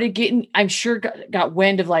started getting, I'm sure, got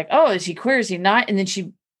wind of like, oh, is he queer? Is he not? And then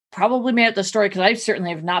she probably made up the story, because I certainly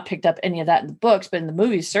have not picked up any of that in the books, but in the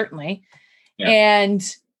movies, certainly. Yeah.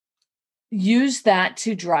 And use that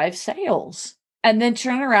to drive sales and then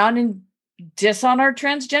turn around and diss on our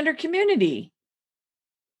transgender community.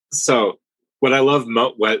 So what I love,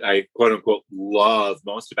 what I quote unquote love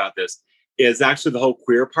most about this is actually the whole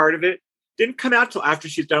queer part of it didn't come out till after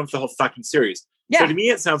she's done with the whole fucking series. Yeah. So to me,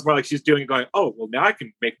 it sounds more like she's doing it going, oh, well, now I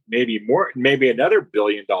can make maybe another $1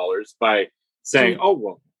 billion by saying, oh,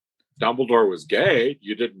 well, Dumbledore was gay.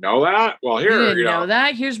 You didn't know that? Well, here, you didn't know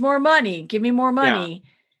that. Here's more money. Give me more money.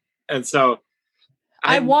 Yeah. And so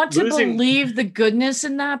I want to believe the goodness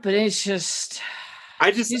in that, but it's just,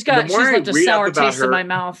 she's left a sour taste in my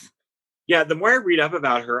mouth. Yeah. The more I read up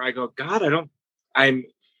about her, I go, God,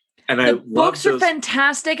 the books are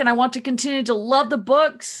fantastic, and I want to continue to love the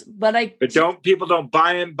books, but people don't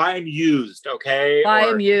buy them used. Okay. Buy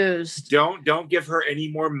them used. Don't give her any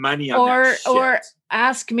more money on that shit. Or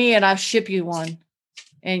ask me and I'll ship you one,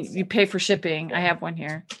 and you pay for shipping. I have one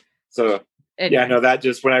here. So anyway. Yeah, no, that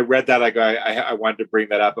just, when I read that, I wanted to bring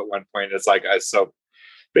that up at one point. It's like, so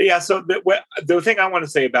the thing I want to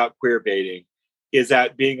say about queer baiting is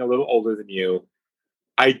that, being a little older than you,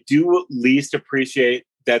 I do at least appreciate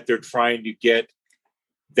that they're trying to get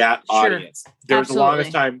that audience. There's the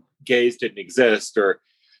longest time gays didn't exist,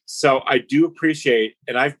 so I do appreciate,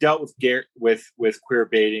 and I've dealt with queer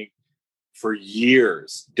baiting for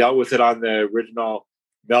years. Dealt with it on the original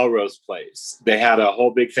Melrose Place. They had a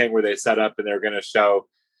whole big thing where they set up and they're going to show,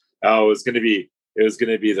 it was going to be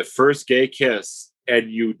the first gay kiss,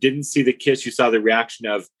 and you didn't see the kiss, you saw the reaction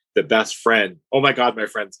of the best friend. Oh my God, my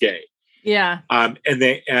friend's gay. Yeah.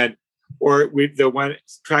 The one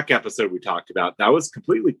Trek episode we talked about, that was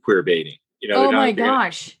completely queer baiting. Oh my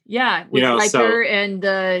gosh. Yeah. With Riker and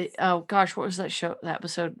what was that show, that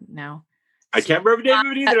episode now? I can't remember the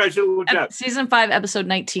name of it either. I should have looked it up. Season 5, episode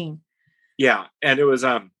 19. Yeah. And it was,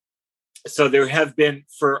 so there have been,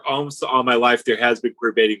 for almost all my life, there has been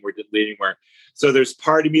queer baiting where so there's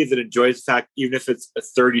part of me that enjoys the fact, even if it's a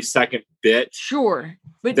 30-second bit. Sure.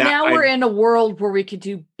 But now we're in a world where we could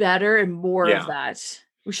do better and more of that.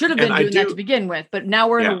 We should have been doing that to begin with, but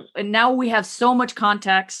now now we have so much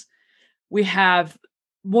context. We have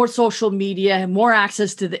more social media and more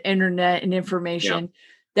access to the internet and information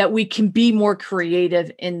that we can be more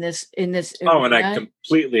creative in this. Oh, and I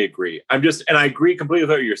completely agree. I agree completely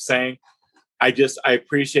with what you're saying. I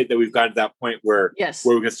appreciate that we've gotten to that point where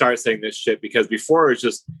we can start saying this shit, because before it's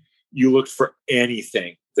just, you looked for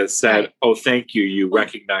anything that said, oh, thank you. You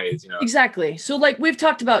recognize, Exactly. So like, we've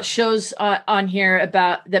talked about shows on here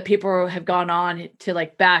about that people have gone on to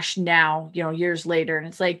like bash now, years later. And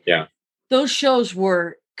it's like, those shows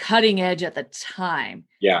were cutting edge at the time.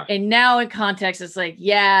 Yeah. And now in context, it's like,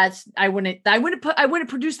 I wouldn't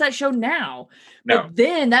produce that show now. No. But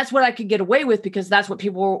then that's what I could get away with, because that's what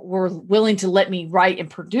people were willing to let me write and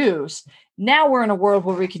produce. Now we're in a world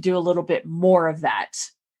where we could do a little bit more of that.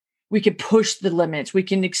 We could push the limits. We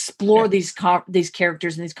can explore these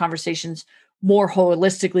characters and these conversations more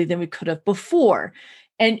holistically than we could have before.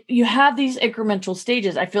 And you have these incremental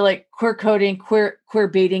stages. I feel like queer coding, queer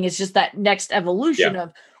baiting is just that next evolution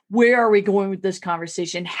of where are we going with this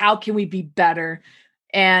conversation? How can we be better?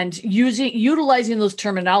 And utilizing those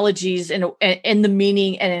terminologies in the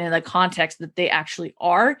meaning and in the context that they actually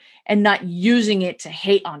are, and not using it to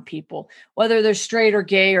hate on people, whether they're straight or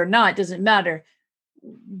gay or not, doesn't matter.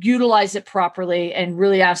 Utilize it properly and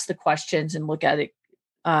really ask the questions and look at it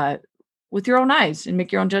with your own eyes and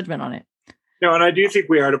make your own judgment on it. No, and I do think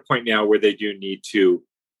we are at a point now where they need to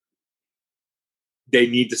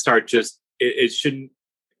start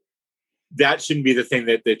that shouldn't be the thing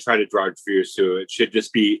that they try to draw viewers to. It should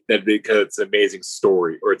just be that because it's an amazing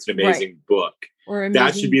story or it's an amazing book. Or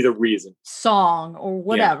that should be the reason. Song or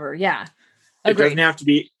whatever. Yeah. It doesn't have to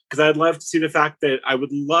be, because I'd love to see the fact that I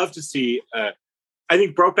would love to see, I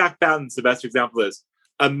think Brokeback Mountain's the best example of this.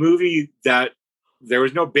 A movie that there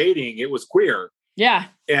was no baiting, it was queer. Yeah.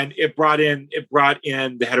 And it brought in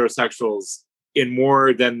the heterosexuals in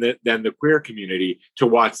more than the queer community to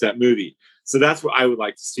watch that movie. So that's what I would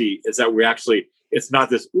like to see, is that it's not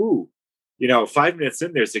this, 5 minutes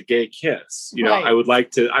in, there's a gay kiss. Right. I would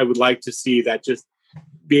like to see that just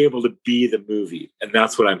be able to be the movie. And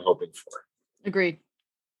that's what I'm hoping for. Agreed.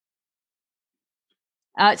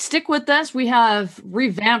 Stick with us. We have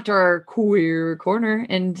revamped our queer corner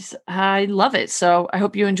and I love it. So I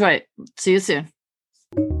hope you enjoy it. See you soon.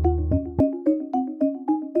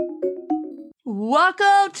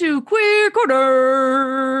 Welcome to Queer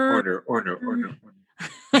Corner. Order.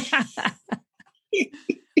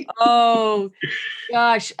 Oh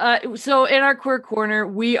gosh. So in our Queer Corner,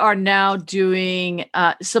 we are now doing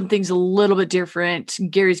some things a little bit different.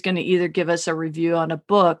 Gary's going to either give us a review on a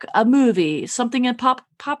book, a movie, something in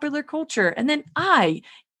popular culture. And then Holly,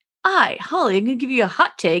 I'm going to give you a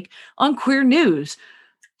hot take on queer news.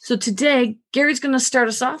 So today, Gary's going to start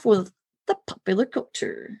us off with the popular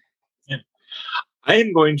culture. I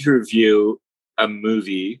am going to review a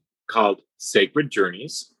movie called Sacred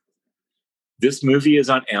Journeys. This movie is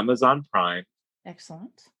on Amazon Prime.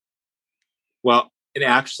 Excellent. Well,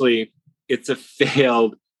 it's a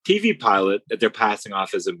failed TV pilot that they're passing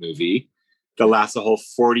off as a movie that lasts a whole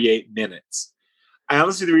 48 minutes.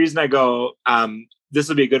 The reason I go, this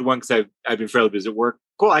will be a good one because I've been fairly busy at work.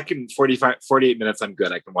 Cool, 48 minutes, I'm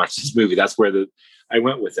good. I can watch this movie. That's where I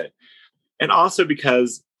went with it. And also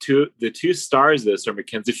because the two stars of this are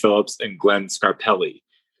Mackenzie Phillips and Glenn Scarpelli.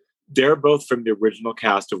 They're both from the original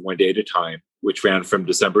cast of One Day at a Time, which ran from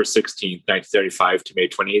December 16th, 1975 to May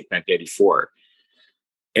 28th, 1984.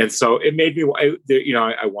 And so it made me,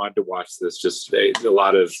 I wanted to watch this, just a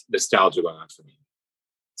lot of nostalgia going on for me.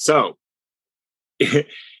 So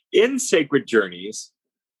in Sacred Journeys,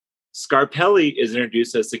 Scarpelli is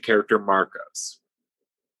introduced as the character Marcos,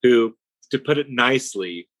 who, to put it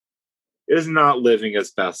nicely, is not living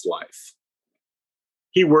his best life.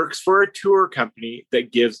 He works for a tour company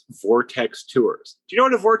that gives Vortex tours. Do you know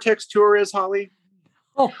what a Vortex tour is, Holly?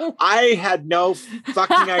 Oh. I had no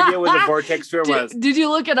fucking idea what a Vortex tour was. Did you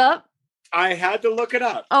look it up? I had to look it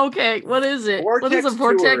up. Okay, what is it? What is a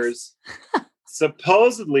Vortex? Tours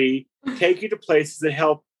supposedly take you to places that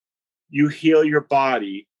help you heal your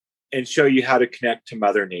body and show you how to connect to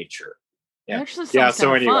Mother Nature.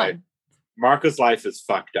 So anyway. Fun. Marco's life is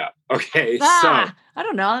fucked up. Okay, so I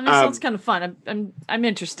don't know. That sounds kind of fun. I'm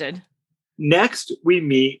interested. Next, we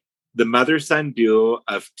meet the mother-son duo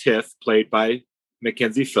of Tiff, played by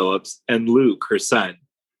Mackenzie Phillips, and Luke, her son,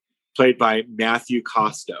 played by Matthew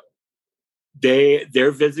Costo.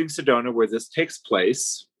 They're visiting Sedona, where this takes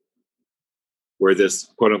place, where this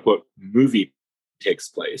quote-unquote movie takes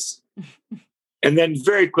place. And then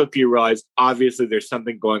very quickly you realize, obviously, there's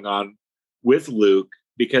something going on with Luke,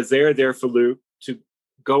 because they're there for Luke to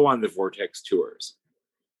go on the Vortex tours,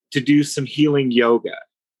 to do some healing yoga.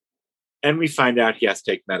 And we find out he has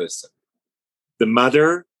to take medicine. The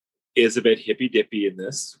mother is a bit hippy-dippy in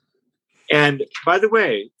this. And by the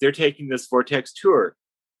way, they're taking this Vortex tour.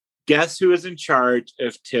 Guess who is in charge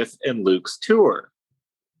of Tiff and Luke's tour?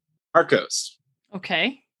 Marcos.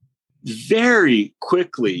 Okay. Very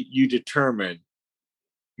quickly, you determine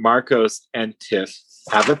Marcos and Tiff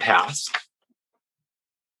have a past.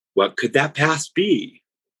 What could that past be?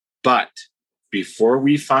 But before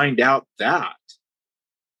we find out that,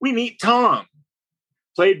 we meet Tom,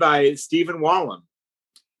 played by Stephen Wallum,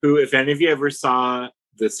 who, if any of you ever saw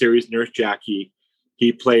the series Nurse Jackie,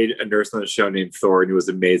 he played a nurse on the show named Thor, and he was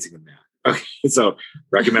amazing in that. Okay, so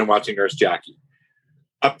recommend watching Nurse Jackie.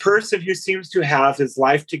 A person who seems to have his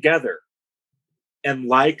life together and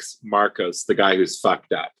likes Marcos, the guy who's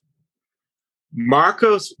fucked up.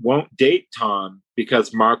 Marcos won't date Tom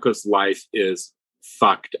because Marcos' life is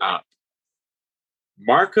fucked up.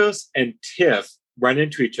 Marcos and Tiff run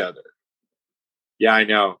into each other. Yeah, I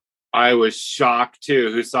know. I was shocked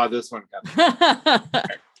too. Who saw this one coming?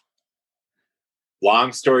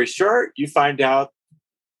 Long story short, you find out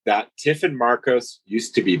that Tiff and Marcos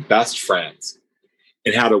used to be best friends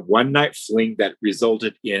and had a one-night fling that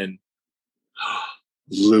resulted in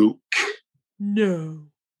Luke. No.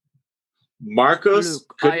 Marcos Luke,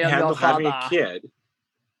 I couldn't am handle your having a father. kid.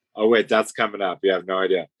 Oh, wait, that's coming up. You have no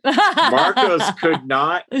idea. Marcos could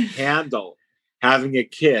not handle having a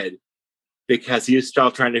kid because he was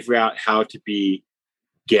still trying to figure out how to be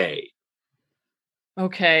gay.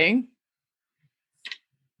 Okay.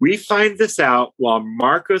 We find this out while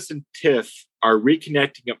Marcos and Tiff are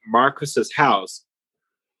reconnecting at Marcos's house,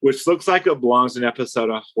 which looks like it belongs in an episode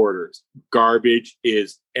of Hoarders. Garbage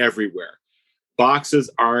is everywhere. Boxes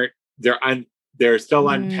aren't, they're still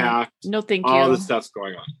unpacked. No, thank All you. this stuff's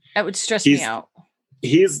going on. That would stress me out.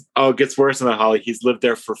 It gets worse than that, Holly. He's lived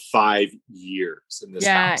there for 5 years in this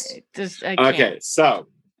house. I can't. Okay, so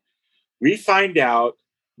we find out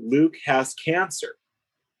Luke has cancer.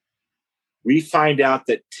 We find out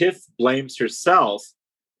that Tiff blames herself.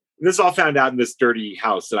 And this is all found out in this dirty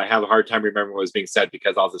house that I have a hard time remembering what was being said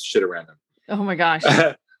because all this shit around him. Oh my gosh.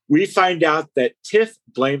 We find out that Tiff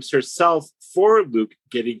blames herself for Luke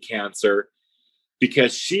getting cancer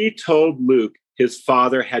because she told Luke his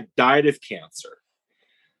father had died of cancer.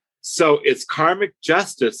 So it's karmic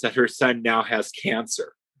justice that her son now has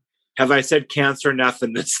cancer. Have I said cancer enough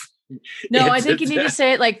in this? No, I think you need to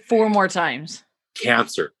say it like 4 more times.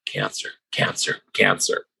 Cancer, cancer, cancer,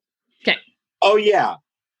 cancer. Okay. Oh, yeah.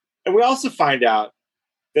 And we also find out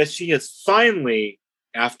that she has finally,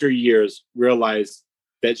 after years, realized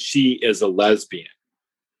that she is a lesbian.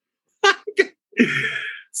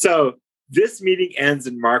 So this meeting ends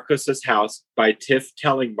in Marcos's house by Tiff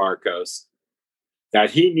telling Marcos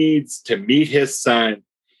that he needs to meet his son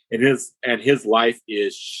and his life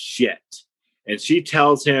is shit. And she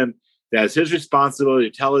tells him that it's his responsibility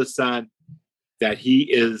to tell his son that he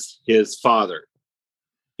is his father,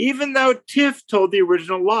 even though Tiff told the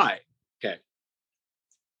original lie. Okay.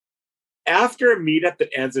 After a meetup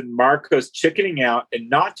that ends in Marcos chickening out and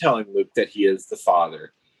not telling Luke that he is the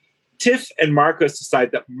father, Tiff and Marcos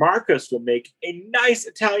decide that Marcos will make a nice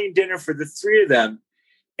Italian dinner for the 3 of them.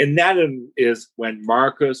 And that is when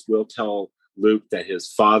Marcos will tell Luke that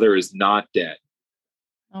his father is not dead.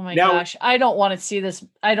 Oh my gosh. I don't want to see this.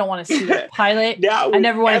 I don't want to see the pilot. Now, I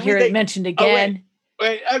never want to hear it mentioned again.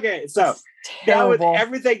 Wait, okay. So now with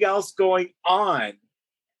everything else going on,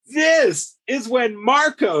 this is when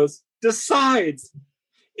Marcos decides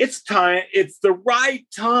it's the right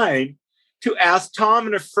time to ask Tom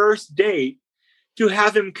on a first date to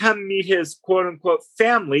have him come meet his quote unquote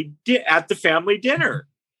family at the family dinner.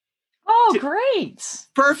 Oh, great.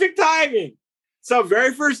 Perfect timing. So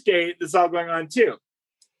very first date, this is all going on too.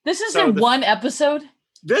 This is in one episode?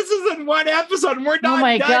 This is in one episode, and we're not done. Oh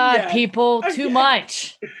my God, yet. people, too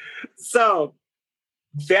much. So,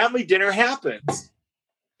 family dinner happens.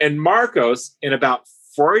 And Marcos, in about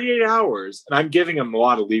 48 hours, and I'm giving him a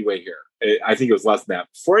lot of leeway here. I think it was less than that.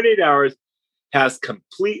 48 hours, has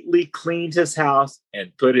completely cleaned his house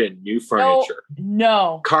and put in new furniture.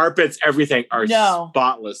 No. Carpets, everything are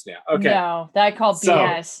spotless now. Okay. No, that I call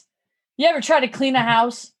BS. You ever try to clean a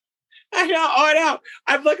house? I know.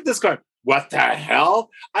 I'm looking at this going, what the hell?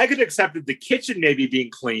 I could accept the kitchen maybe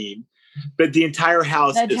being clean, but the entire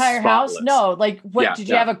house is spotless. No. Like, what? Did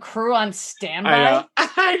you have a crew on standby?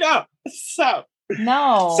 I know. So.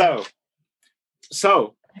 No.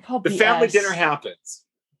 So the BS. family dinner happens.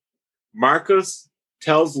 Marcos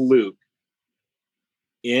tells Luke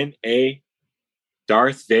in a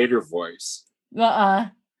Darth Vader voice.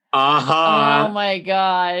 Oh my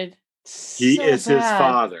God. He is his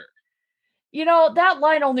father. You know, that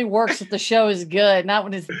line only works if the show is good, not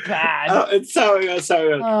when it's bad. It's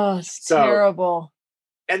terrible.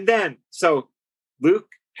 And then, so Luke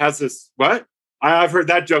has this, what? I've heard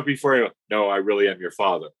that joke before. No, I really am your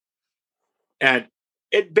father. And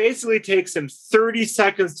it basically takes him 30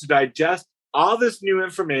 seconds to digest all this new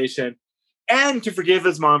information and to forgive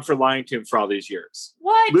his mom for lying to him for all these years.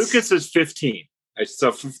 What? Lucas is 15.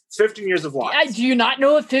 So 15 years of lies. Do you not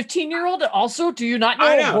know a 15-year-old? Also, do you not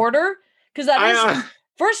know a hoarder? Because that is,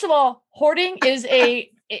 first of all, hoarding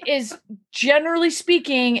is generally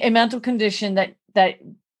speaking a mental condition that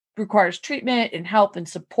requires treatment and help and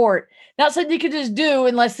support. Not something you could just do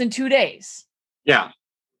in less than 2 days. Yeah.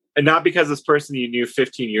 And not because this person you knew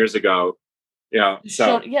 15 years ago, oh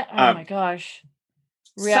my gosh.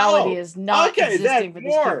 Reality is not existing for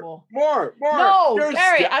these people. More. No,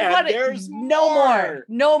 Barry, I want it.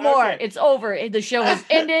 No more. It's over. The show has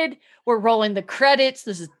ended. We're rolling the credits.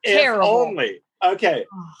 This is terrible. Okay.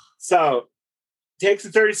 So takes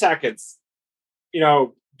the 30 seconds,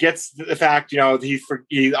 gets the fact,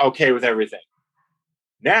 he's okay with everything.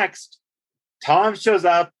 Next, Tom shows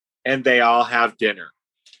up and they all have dinner.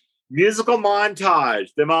 Musical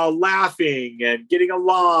montage, them all laughing and getting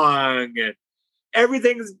along, and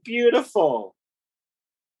everything's beautiful.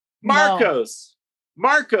 Marcos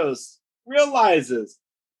realizes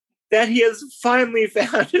that he has finally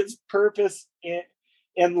found his purpose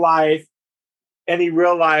in life. And he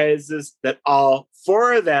realizes that all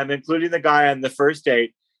four of them, including the guy on the first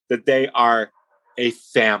date, that they are a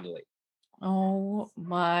family. Oh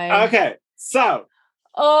my. Okay, so.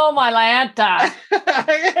 Oh my Lanta.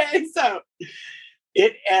 Okay, so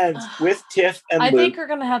it ends with Tiff and Luke. I think we're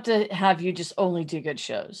going to have you just only do good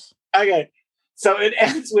shows. Okay, so it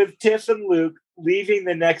ends with Tiff and Luke leaving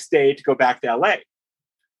the next day to go back to LA.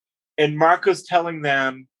 And Marco's telling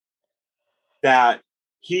them that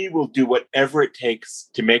he will do whatever it takes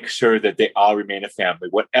to make sure that they all remain a family.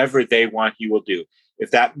 Whatever they want, he will do.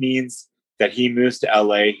 If that means that he moves to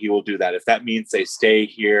LA, he will do that. If that means they stay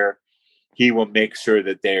here, he will make sure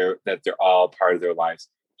that they're all part of their lives.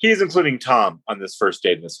 He's including Tom on this first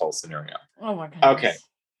date in this whole scenario. Oh my God. Okay.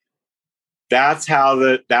 That's how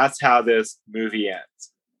this movie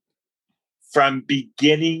ends. From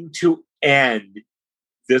beginning to end,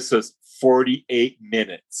 this was 48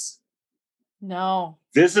 minutes. No.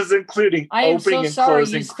 This is including opening and closing credits. I am so sorry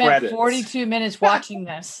you spent 42 minutes watching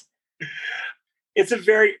this. It's a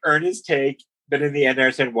very earnest take, but in the end, I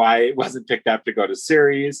understand why it wasn't picked up to go to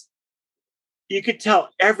series. You could tell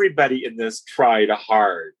everybody in this tried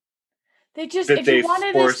hard. If you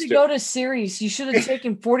wanted this to go to series, you should have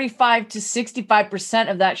taken 45 to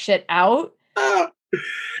 65% of that shit out.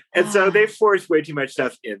 And so they forced way too much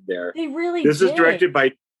stuff in there. They really did. This is directed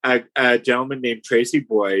by a gentleman named Tracy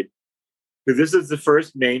Boyd, who this is the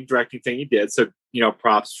first main directing thing he did. So,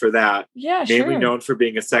 props for that. Yeah, Mainly known for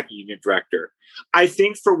being a second unit director. I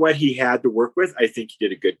think for what he had to work with, I think he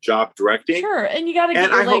did a good job directing. Sure, and you got to get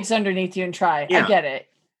your legs underneath you and try. Yeah. I get it.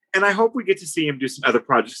 And I hope we get to see him do some other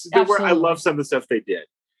projects. I love some of the stuff they did.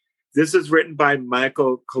 This is written by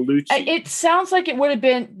Michael Colucci. It sounds like it would have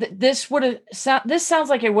been. This sounds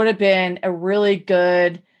like it would have been a really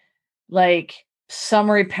good,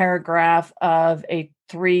 summary paragraph of a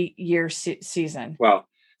 3-year season. Well,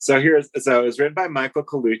 so it was written by Michael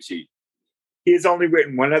Colucci. He's only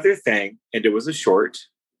written one other thing, and it was a short.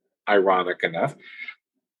 Ironic enough.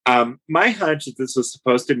 My hunch is this was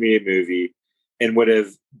supposed to be a movie and would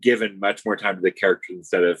have given much more time to the characters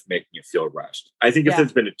instead of making it feel rushed. I think if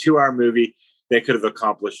it's been a 2-hour movie, they could have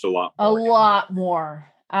accomplished a lot more. A lot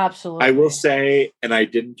more. Absolutely. I will say, and I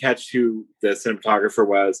didn't catch who the cinematographer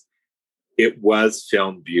was, it was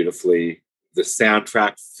filmed beautifully. The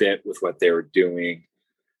soundtrack fit with what they were doing.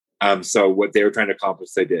 So what they were trying to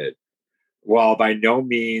accomplish, they did. While by no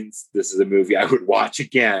means this is a movie I would watch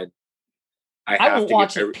again, I will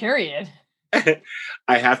watch it, period.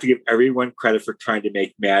 I have to give everyone credit for trying to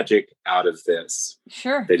make magic out of this.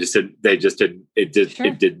 Sure. They just didn't. It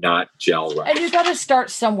did not gel right. And you got to start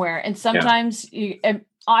somewhere. And sometimes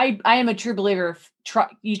I am a true believer.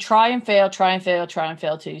 You try and fail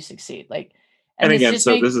till you succeed.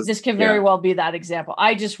 This can very well be that example.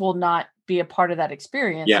 I just will not be a part of that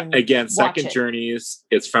experience. Yeah. Again, Second Journeys.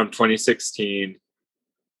 It's from 2016.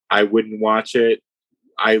 I wouldn't watch it.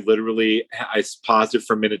 I paused it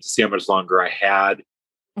for a minute to see how much longer I had.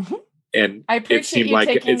 Mm-hmm. And I appreciate you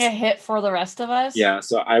taking a hit for the rest of us. Yeah,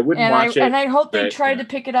 so I wouldn't watch it. And I hope they try to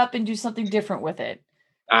pick it up and do something different with it.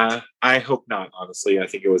 I hope not, honestly. I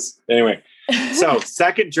think it was... Anyway, so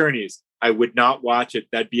Second Journeys. I would not watch it.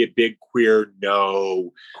 That'd be a big queer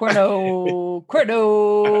no. Queer no.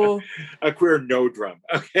 A queer no drum.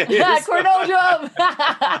 Okay. Queer no drum.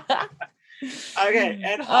 Okay,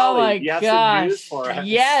 and Holly, you have some news for us.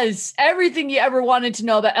 Yes, everything you ever wanted to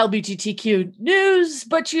know about LGBTQ news,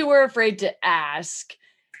 but you were afraid to ask.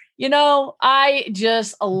 I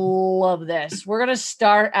just love this. We're going to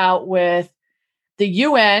start out with the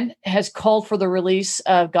UN has called for the release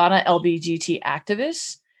of Ghana LGBT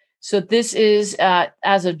activists. So this is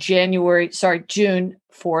as of June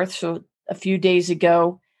 4th, so a few days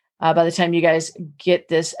ago, by the time you guys get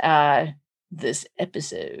this this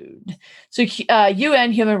episode. So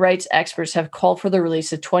UN human rights experts have called for the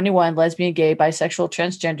release of 21 lesbian, gay, bisexual,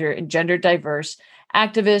 transgender, and gender diverse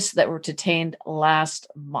activists that were detained last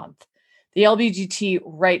month. The LGBT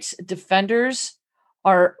rights defenders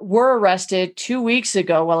were arrested 2 weeks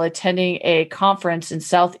ago while attending a conference in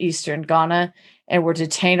southeastern Ghana and were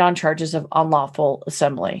detained on charges of unlawful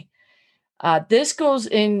assembly. This goes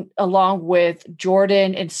in along with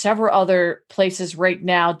Jordan and several other places right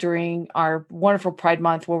now during our wonderful Pride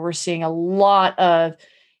Month, where we're seeing a lot of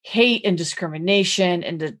hate and discrimination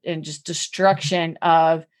and just destruction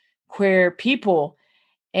of queer people.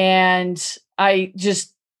 And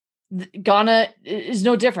Ghana is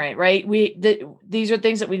no different, right? These are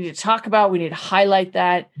things that we need to talk about. We need to highlight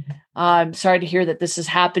that. I'm sorry to hear that this is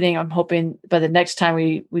happening. I'm hoping by the next time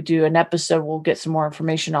we do an episode, we'll get some more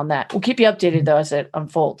information on that. We'll keep you updated though as it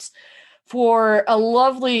unfolds. For a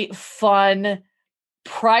lovely, fun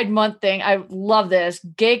Pride Month thing, I love this.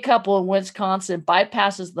 Gay couple in Wisconsin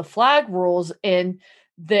bypasses the flag rules in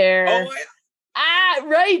their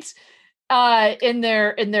in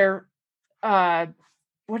their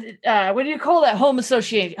what do you call that?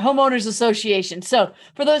 Homeowners association. So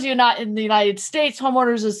for those of you not in the United States,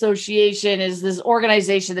 homeowners association is this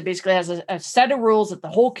organization that basically has a set of rules that the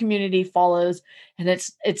whole community follows. And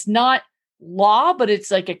it's not law, but it's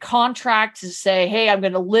like a contract to say, hey, I'm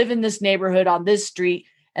going to live in this neighborhood on this street,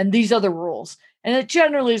 and these are the rules. And it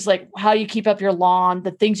generally is like how you keep up your lawn,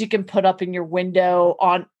 the things you can put up in your window,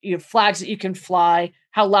 on your flags that you can fly,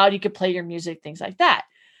 how loud you can play your music, things like that.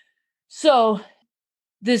 So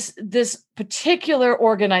this particular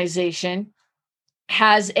organization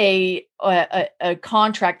has a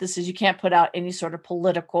contract that says you can't put out any sort of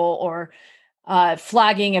political or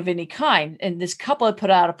flagging of any kind. And this couple had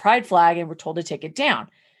put out a pride flag and were told to take it down.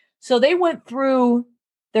 So they went through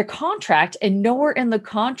their contract, and nowhere in the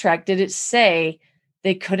contract did it say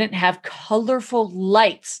they couldn't have colorful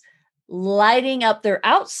lights lighting up their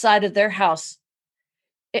outside of their house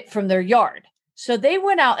from their yard. So they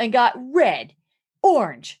went out and got red,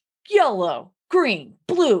 orange, yellow, green,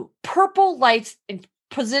 blue, purple lights and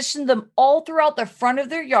positioned them all throughout the front of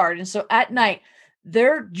their yard. And so at night,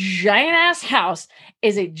 their giant ass house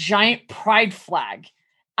is a giant pride flag.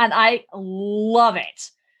 And I love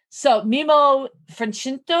it. So Mimo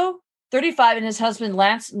Francinto, 35, and his husband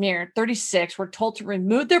Lance Mir, 36, were told to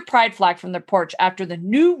remove their pride flag from their porch after the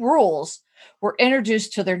new rules were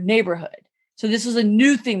introduced to their neighborhood. So this was a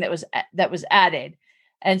new thing that was added.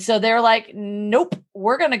 And so they're like, nope,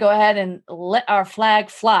 we're going to go ahead and let our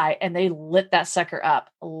flag fly. And they lit that sucker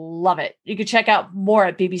up. Love it. You can check out more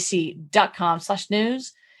at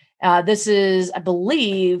bbc.com/news. This is, I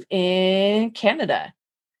believe, in Canada.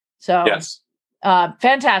 So yes,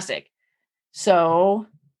 fantastic. So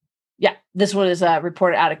yeah, this one is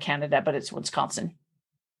reported out of Canada, but it's Wisconsin.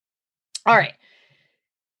 All right.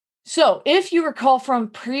 So if you recall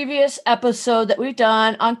from previous episode that we've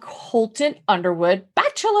done on Colton Underwood,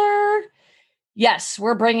 Bachelor, yes,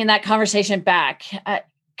 we're bringing that conversation back.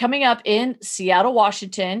 Coming up in Seattle,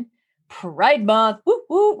 Washington, Pride Month,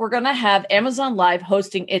 we're going to have Amazon Live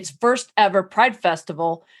hosting its first ever Pride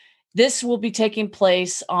Festival. This will be taking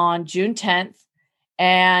place on June 10th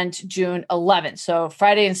and June 11th. So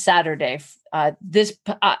Friday and Saturday. This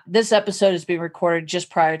episode is being recorded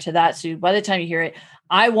just prior to that. So by the time you hear it,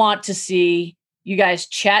 I want to see you guys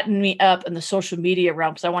chatting me up in the social media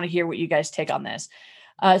realm, because I want to hear what you guys take on this.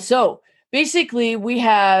 So basically, we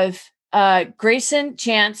have Grayson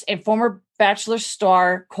Chance and former Bachelor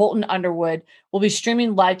star Colton Underwood will be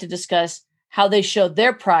streaming live to discuss how they showed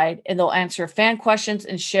their pride, and they'll answer fan questions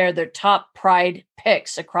and share their top pride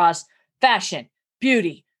picks across fashion,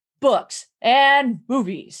 beauty, books, and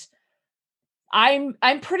movies. I'm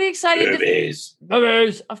pretty excited. Movies.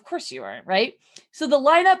 Of course you are, right? So the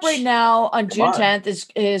lineup right now on June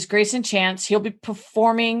 10th is Grayson Chance. He'll be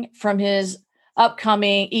performing from his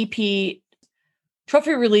upcoming EP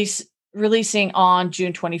Trophy releasing on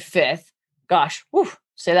June 25th. Gosh,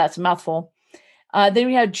 say that's a mouthful. Then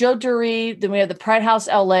we have Joe Dury. Then we have the Pride House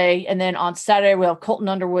LA. And then on Saturday, we have Colton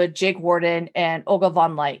Underwood, Jake Warden, and Olga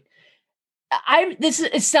Von Light.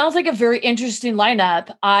 It sounds like a very interesting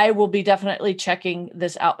lineup. I will be definitely checking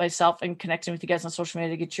this out myself and connecting with you guys on social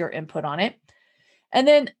media to get your input on it. And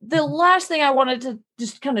then the last thing I wanted to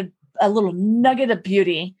just kind of a little nugget of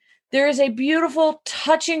beauty. There is a beautiful,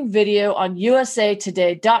 touching video on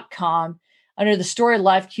usatoday.com under the Story of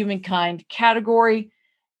Life Humankind category.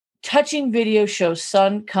 Touching video shows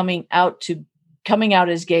son coming out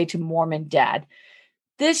as gay to Mormon dad.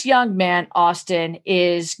 This young man, Austin,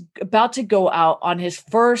 is about to go out on his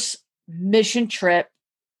first mission trip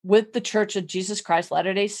with the Church of Jesus Christ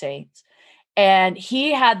Latter-day Saints. And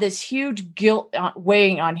he had this huge guilt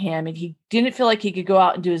weighing on him. And he didn't feel like he could go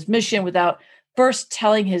out and do his mission without first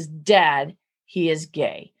telling his dad he is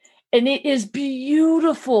gay. And it is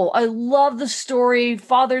beautiful. I love the story.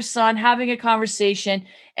 Father, son having a conversation.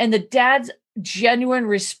 And the dad's genuine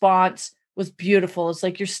response was beautiful. It's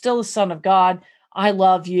like, you're still a son of God. I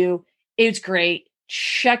love you. It's great.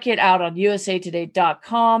 check it out on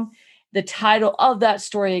usatoday.com. The title of that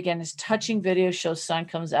story, again, is Touching Video Shows Son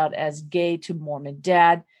Comes Out as Gay to Mormon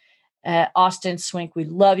Dad. Austin Swink, we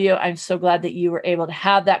love you. I'm so glad that you were able to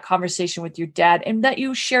have that conversation with your dad and that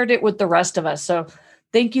you shared it with the rest of us. So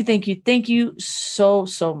thank you so,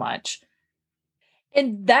 so much.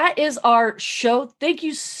 And that is our show. Thank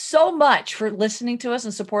you so much for listening to us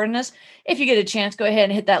and supporting us. If you get a chance, go ahead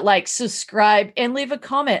and hit that like, subscribe, and leave a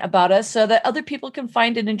comment about us so that other people can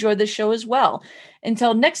find and enjoy the show as well.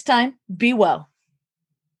 Until next time, be well.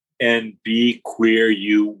 And be queer,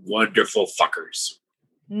 you wonderful fuckers.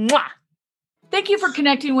 Mwah! Thank you for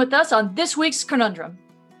connecting with us on this week's Conundrum.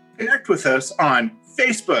 Connect with us on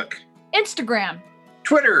Facebook, Instagram,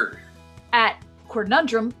 Twitter, at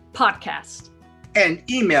Conundrum Podcast. and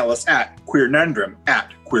email us at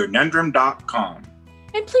queernundrum@queernundrum.com.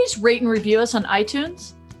 And please rate and review us on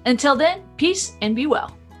iTunes. Until then, peace and be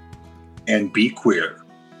well. And be queer.